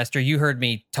podcast at all last year, you heard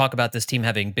me talk about this team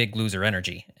having big loser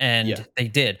energy, and they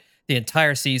did the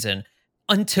entire season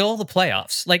until the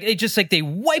playoffs. Like they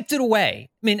wiped it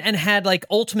away. I mean, and had like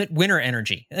ultimate winner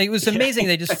energy. It was amazing.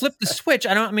 They just flipped the switch.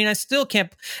 I still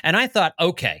can't. And I thought,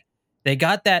 okay, they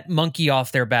got that monkey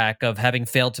off their back of having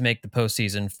failed to make the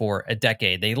postseason for a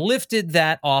decade. They lifted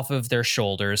that off of their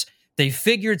shoulders. They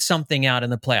figured something out in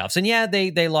the playoffs. And yeah,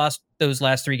 they lost those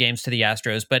last 3 games to the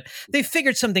Astros, but they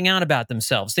figured something out about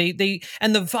themselves. And the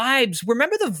vibes,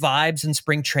 remember the vibes in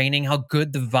spring training, how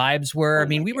good the vibes were? Oh, I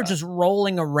mean, we were just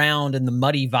rolling around in the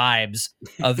muddy vibes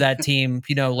of that team,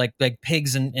 like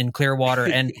pigs in Clearwater.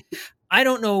 And I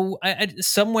don't know,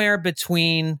 somewhere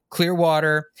between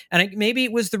Clearwater and maybe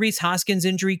it was the Rhys Hoskins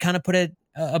injury kind of put a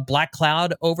black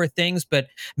cloud over things, but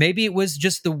maybe it was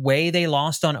just the way they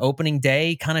lost on opening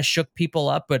day kind of shook people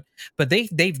up. But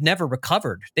they've never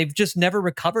recovered. They've just never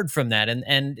recovered from that.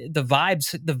 And the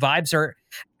vibes are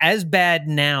as bad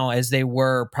now as they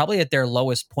were probably at their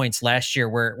lowest points last year,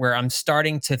 where I'm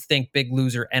starting to think big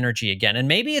loser energy again. And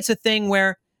maybe it's a thing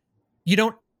where you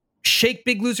don't shake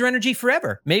big loser energy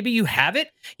forever. Maybe you have it,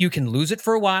 you can lose it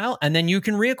for a while, and then you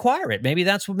can reacquire it. Maybe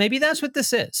that's what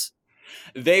this is.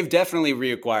 They've definitely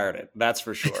reacquired it. That's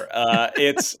for sure.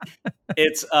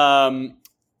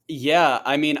 Yeah.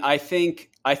 I mean, I think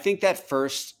that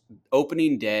first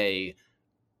opening day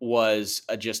was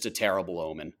just a terrible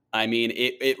omen. I mean,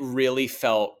 it really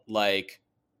felt like,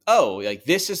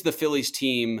 this is the Phillies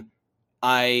team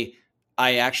I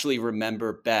actually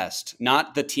remember best,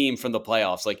 not the team from the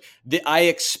playoffs. Like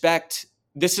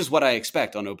this is what I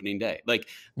expect on opening day,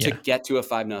 to get to a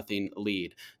 5-0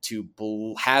 lead, to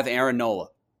have Aaron Nola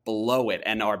blow it,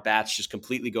 and our bats just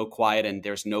completely go quiet, and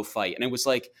there's no fight. And it was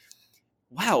like,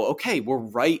 wow, okay, we're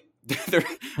right.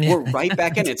 We're right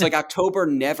back in. It's like October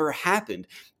never happened,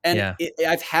 and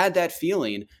I've had that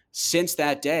feeling since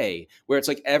that day, where it's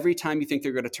like every time you think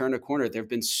they're going to turn a corner, there have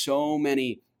been so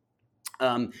many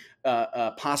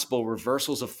possible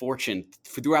reversals of fortune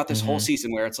throughout this whole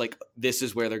season, where it's like, this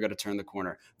is where they're going to turn the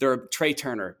corner. Trey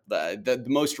Turner, the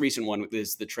most recent one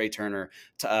is the Trey Turner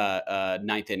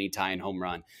 9th inning tying home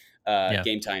run,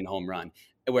 game tying home run,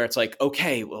 where it's like,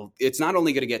 okay, well, it's not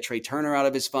only going to get Trey Turner out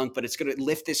of his funk, but it's going to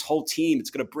lift this whole team.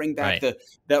 It's going to bring back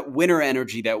that winner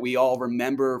energy that we all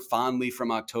remember fondly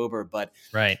from October. But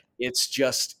it's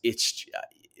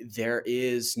there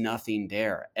is nothing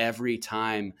there. Every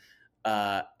time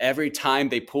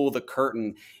they pull the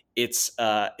curtain, it's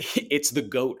it's the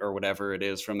goat or whatever it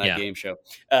is from that Yeah. game show.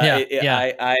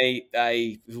 Yeah.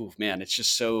 Ooh, man, it's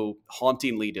just so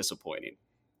hauntingly disappointing.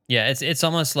 Yeah, it's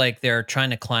almost like they're trying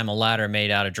to climb a ladder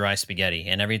made out of dry spaghetti,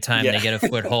 and every time Yeah. they get a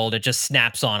foothold, it just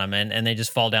snaps on them, and they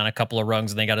just fall down a couple of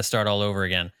rungs, and they got to start all over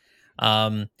again.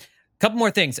 Couple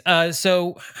more things.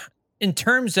 So, in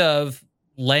terms of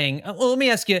laying, well, let me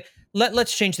ask you.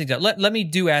 Let's change things up. Let me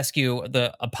ask you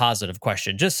a positive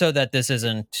question, just so that this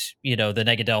isn't the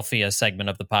Negadelphia segment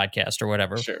of the podcast or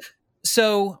whatever. Sure.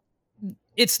 So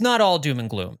it's not all doom and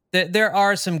gloom. There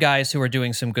are some guys who are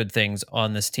doing some good things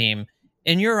on this team.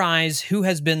 In your eyes, who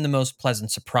has been the most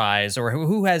pleasant surprise, or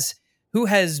who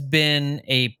has been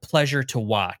a pleasure to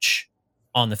watch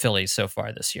on the Phillies so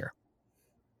far this year?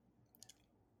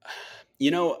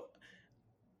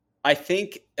 I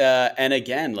think, and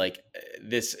again, like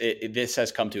this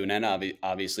has come to an end,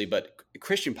 obviously, but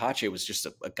Christian Pache was just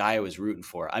a guy I was rooting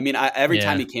for. I mean, every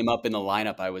time he came up in the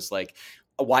lineup, I was like,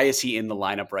 why is he in the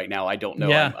lineup right now? I don't know.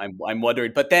 Yeah. I'm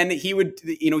wondering. But then he would,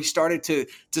 he started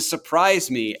to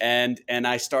surprise me, and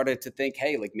I started to think,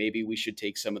 hey, like maybe we should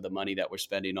take some of the money that we're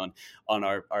spending on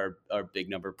our big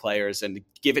number players and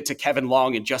give it to Kevin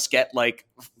Long and just get like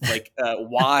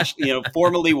washed,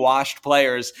 formally washed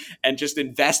players, and just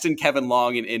invest in Kevin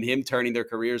Long and in him turning their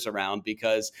careers around,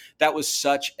 because that was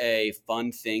such a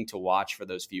fun thing to watch for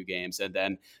those few games. And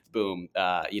then boom,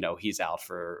 he's out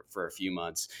for a few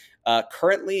months.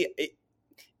 Currently,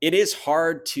 it is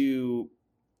hard to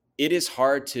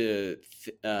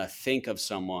think of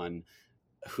someone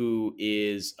who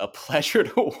is a pleasure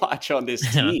to watch on this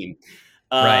team.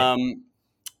 Right.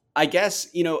 I guess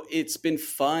it's been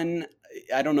fun.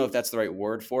 I don't know if that's the right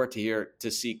word for it,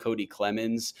 to see Cody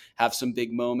Clemens have some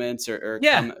big moments or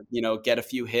come, get a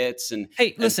few hits and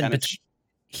hey, listen, but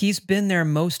he's been their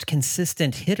most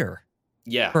consistent hitter.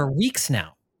 Yeah. For weeks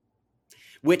now.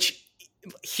 Which,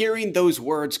 hearing those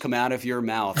words come out of your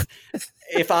mouth,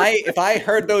 if I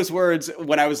heard those words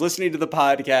when I was listening to the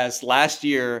podcast last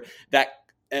year, that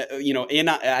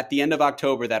at the end of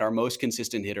October, that our most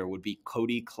consistent hitter would be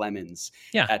Cody Clemens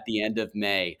at the end of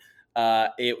May,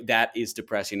 that is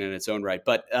depressing in its own right.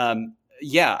 But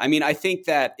I mean, I think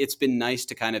that it's been nice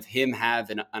to kind of him have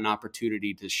an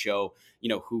opportunity to show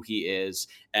who he is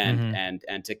and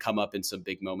to come up in some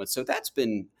big moments. So that's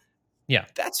been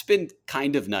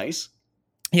kind of nice.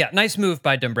 Yeah, nice move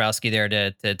by Dombrowski there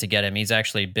to get him. He's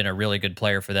actually been a really good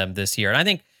player for them this year. And I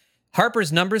think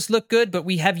Harper's numbers look good, but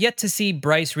we have yet to see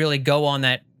Bryce really go on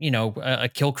that, a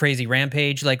kill crazy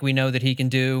rampage like we know that he can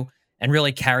do, and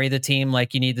really carry the team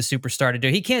like you need the superstar to do.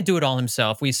 He can't do it all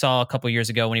himself. We saw a couple years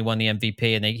ago when he won the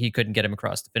MVP and he couldn't get him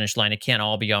across the finish line. It can't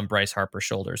all be on Bryce Harper's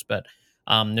shoulders. But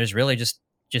there's really just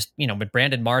but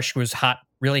Brandon Marsh was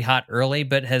really hot early,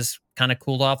 but has kind of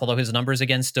cooled off, although his numbers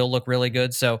again still look really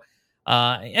good. So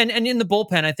and in the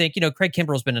bullpen, I think Craig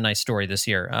Kimbrell's been a nice story this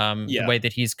year. The way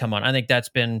that he's come on, I think that's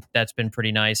been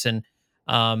pretty nice. And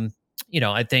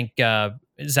I think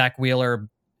Zach Wheeler,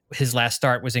 his last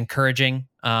start was encouraging.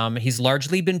 He's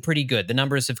largely been pretty good. The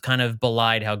numbers have kind of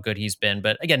belied how good he's been,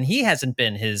 but again, he hasn't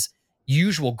been his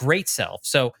usual great self.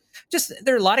 So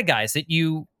there are a lot of guys that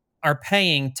you are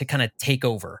paying to kind of take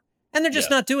over, and they're just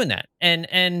not doing that.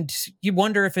 And you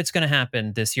wonder if it's going to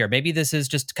happen this year. Maybe this is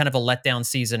just kind of a letdown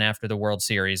season after the World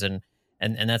Series, and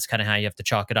that's kind of how you have to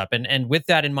chalk it up. And with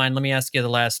that in mind, let me ask you the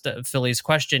last Phillies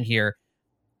question here.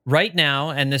 Right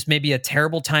now, and this may be a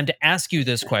terrible time to ask you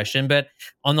this question, but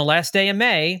on the last day of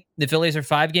May, the Phillies are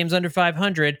 5 games under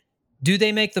 500. Do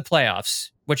they make the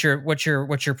playoffs? What's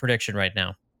your prediction right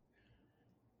now?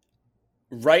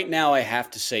 Right now, I have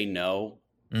to say no,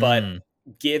 but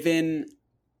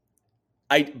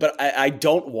I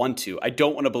don't want to. I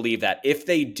don't want to believe that. If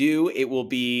they do, it will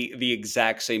be the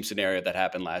exact same scenario that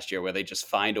happened last year, where they just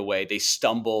find a way. They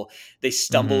stumble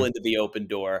into the open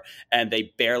door, and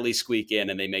they barely squeak in,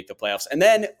 and they make the playoffs. And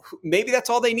then maybe that's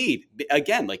all they need.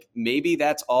 Again, like maybe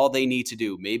that's all they need to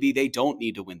do. Maybe they don't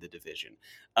need to win the division.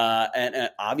 And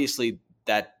obviously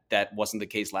that wasn't the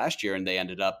case last year, and they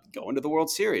ended up going to the World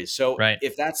Series. So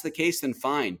if that's the case, then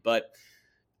fine. But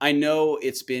I know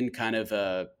it's been kind of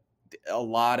there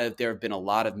have been a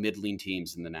lot of middling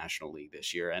teams in the National League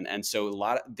this year. And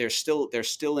so there's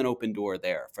still an open door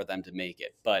there for them to make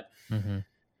it, but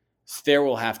there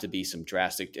will have to be some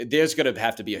there's going to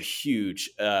have to be a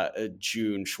huge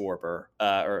June Schwarber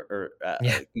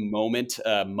month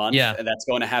that's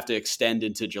going to have to extend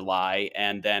into July.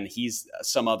 And then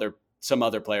some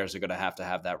other players are going to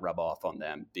have that rub off on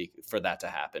them for that to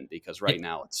happen, because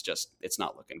now it's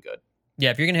not looking good. Yeah,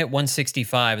 if you're gonna hit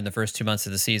 165 in the first 2 months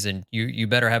of the season, you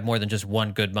better have more than just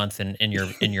one good month in your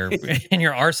in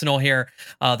your arsenal here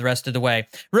the rest of the way.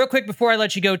 Real quick before I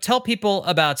let you go, tell people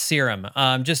about Serum.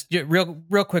 Just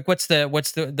real quick, what's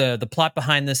the plot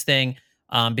behind this thing?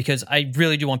 Because I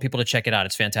really do want people to check it out.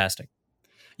 It's fantastic.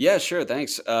 Yeah, sure.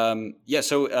 Thanks.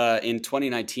 So in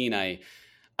 2019,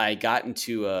 I got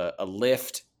into a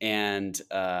Lyft, and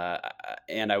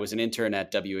I was an intern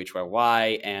at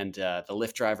WHYY, and the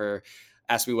Lyft driver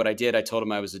asked me what I did. I told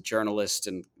him I was a journalist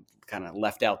and kind of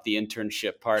left out the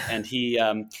internship part. And he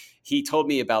told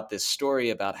me about this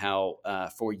story about how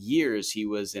for years he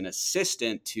was an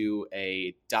assistant to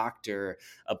a doctor,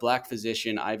 a Black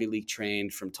physician, Ivy League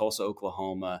trained from Tulsa,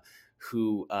 Oklahoma,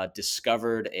 who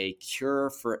discovered a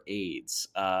cure for AIDS.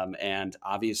 And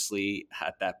obviously,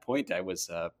 at that point, I was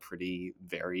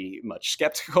very much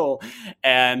skeptical.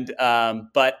 And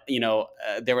but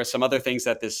there were some other things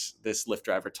that this Lyft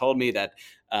driver told me that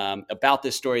about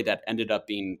this story that ended up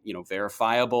being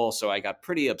verifiable. So I got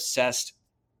pretty obsessed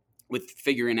with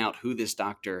figuring out who this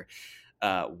doctor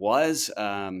was,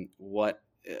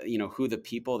 who the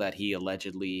people that he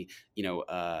allegedly,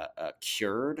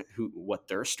 cured, what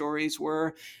their stories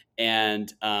were,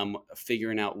 and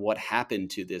figuring out what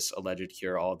happened to this alleged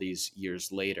cure all these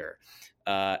years later.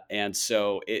 And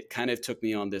so it kind of took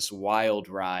me on this wild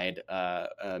ride,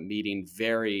 meeting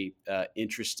very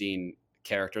interesting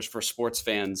characters. For sports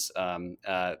fans,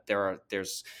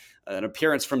 there's an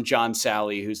appearance from John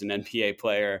Sally, who's an NBA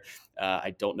player.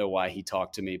 I don't know why he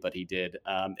talked to me, but he did.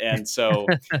 And so,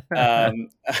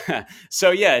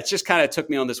 it just kind of took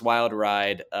me on this wild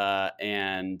ride.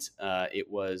 And it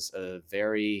was a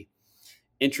very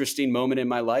interesting moment in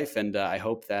my life. And I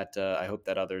hope that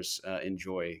others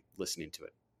enjoy listening to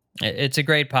it. It's a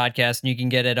great podcast, and you can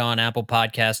get it on Apple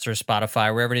Podcasts or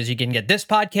Spotify, wherever it is you can get this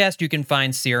podcast. You can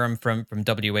find Serum from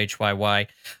WHYY.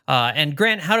 And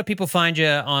Grant, how do people find you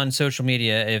on social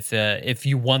media if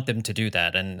you want them to do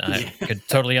that? And I could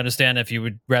totally understand if you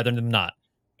would rather them not.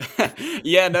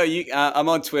 Yeah, no, I'm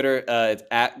on Twitter. It's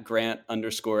at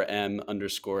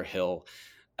Grant_M_Hill.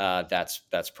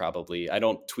 That's probably, I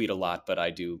don't tweet a lot, but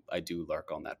I do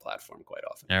lurk on that platform quite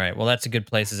often. All right. Well, that's a good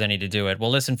place as any to do it.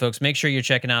 Well, listen, folks, make sure you're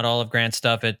checking out all of Grant's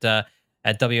stuff at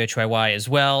WHYY as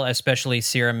well, especially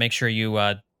Serum. Make sure you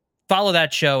follow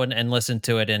that show and listen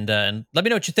to it, and let me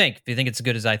know what you think, if you think it's as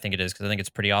good as I think it is, because I think it's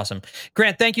pretty awesome.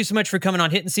 Grant, thank you so much for coming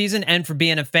on Hittin' Season and for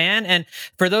being a fan. And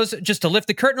for those, just to lift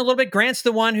the curtain a little bit, Grant's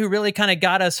the one who really kind of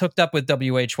got us hooked up with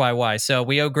WHYY. So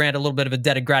we owe Grant a little bit of a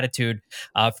debt of gratitude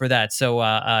for that. So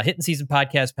Hittin' Season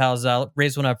podcast, pals,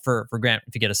 raise one up for Grant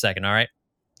if you get a second, all right?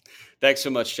 Thanks so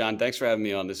much, John. Thanks for having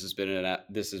me on. This has been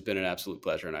an absolute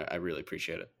pleasure, and I really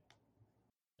appreciate it.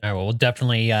 All right, well, we'll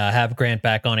definitely have Grant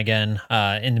back on again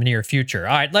in the near future.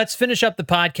 All right, let's finish up the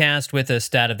podcast with a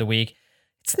stat of the week.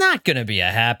 It's not going to be a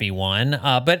happy one,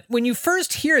 but when you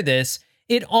first hear this,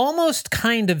 it almost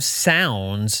kind of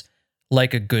sounds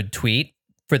like a good tweet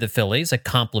for the Phillies, a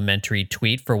complimentary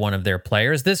tweet for one of their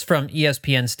players. This from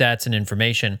ESPN Stats and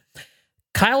Information.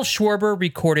 Kyle Schwarber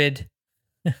recorded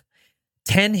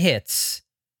 10 hits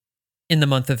in the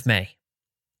month of May.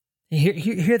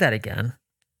 Hear that again.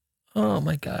 Oh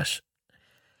my gosh.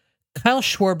 Kyle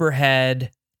Schwarber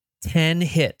had 10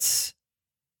 hits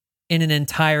in an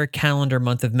entire calendar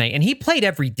month of May, and he played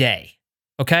every day,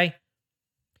 okay?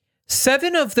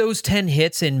 7 of those 10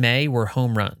 hits in May were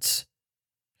home runs.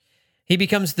 He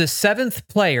becomes the 7th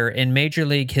player in Major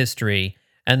League history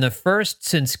and the first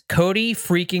since Cody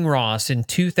freaking Ross in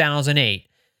 2008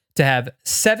 to have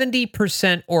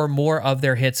 70% or more of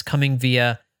their hits coming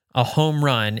via a home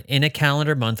run in a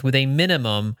calendar month with a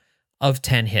minimum of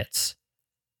 10 hits.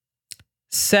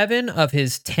 7 of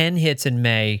his 10 hits in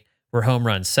May were home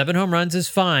runs. 7 home runs is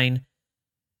fine.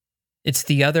 It's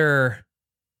the other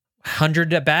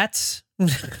 100 at-bats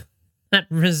that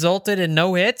resulted in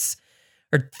no hits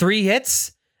or 3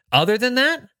 hits. Other than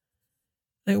that,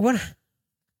 what?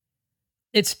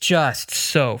 It's just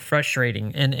so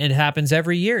frustrating, and it happens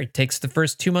every year. It takes the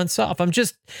first 2 months off.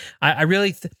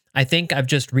 I think I've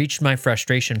just reached my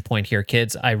frustration point here,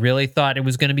 kids. I really thought it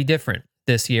was going to be different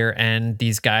this year, and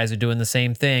these guys are doing the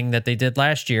same thing that they did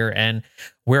last year, and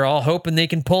we're all hoping they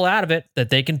can pull out of it, that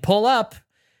they can pull up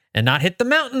and not hit the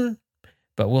mountain.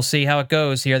 But we'll see how it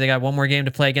goes here. They got one more game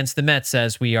to play against the Mets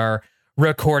as we are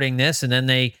recording this, and then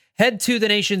they head to the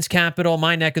nation's capital,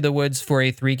 my neck of the woods, for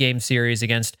a 3-game series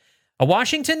against a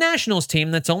Washington Nationals team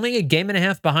that's only a game and a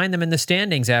half behind them in the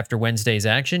standings after Wednesday's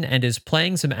action and is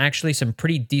playing some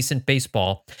pretty decent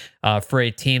baseball for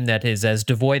a team that is as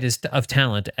devoid of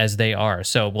talent as they are.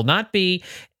 So it will not be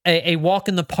a walk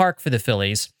in the park for the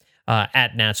Phillies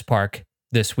at Nats Park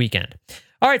this weekend.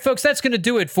 All right, folks, that's going to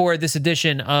do it for this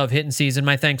edition of Hittin' Season.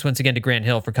 My thanks once again to Grant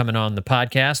Hill for coming on the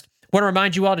podcast. Want to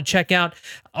remind you all to check out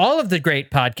all of the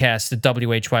great podcasts that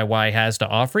WHYY has to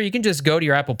offer. You can just go to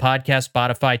your Apple Podcast,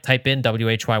 Spotify, type in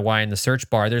WHYY in the search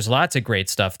bar. There's lots of great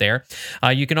stuff there.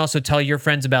 You can also tell your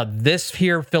friends about this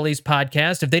here Phillies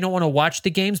podcast. If they don't want to watch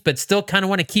the games, but still kind of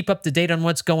want to keep up to date on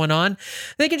what's going on,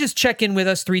 they can just check in with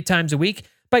us 3 times a week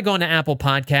by going to Apple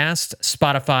Podcasts,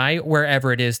 Spotify,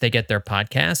 wherever it is they get their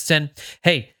podcasts. And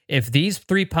hey, if these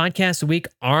 3 podcasts a week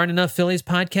aren't enough Phillies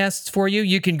podcasts for you,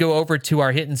 you can go over to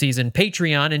our Hittin' Season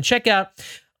Patreon and check out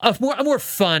a more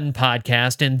fun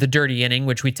podcast in The Dirty Inning,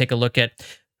 which we take a look at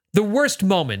the worst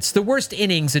moments, the worst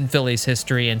innings in Phillies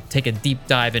history, and take a deep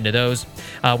dive into those.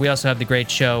 We also have the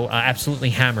great show, Absolutely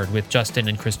Hammered, with Justin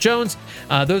and Chris Jones.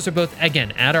 Those are both,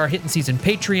 again, at our Hittin' Season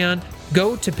Patreon.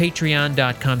 Go to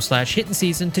patreon.com/Hittin'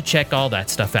 Season to check all that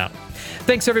stuff out.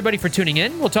 Thanks, everybody, for tuning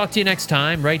in. We'll talk to you next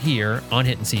time right here on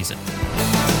Hittin' Season.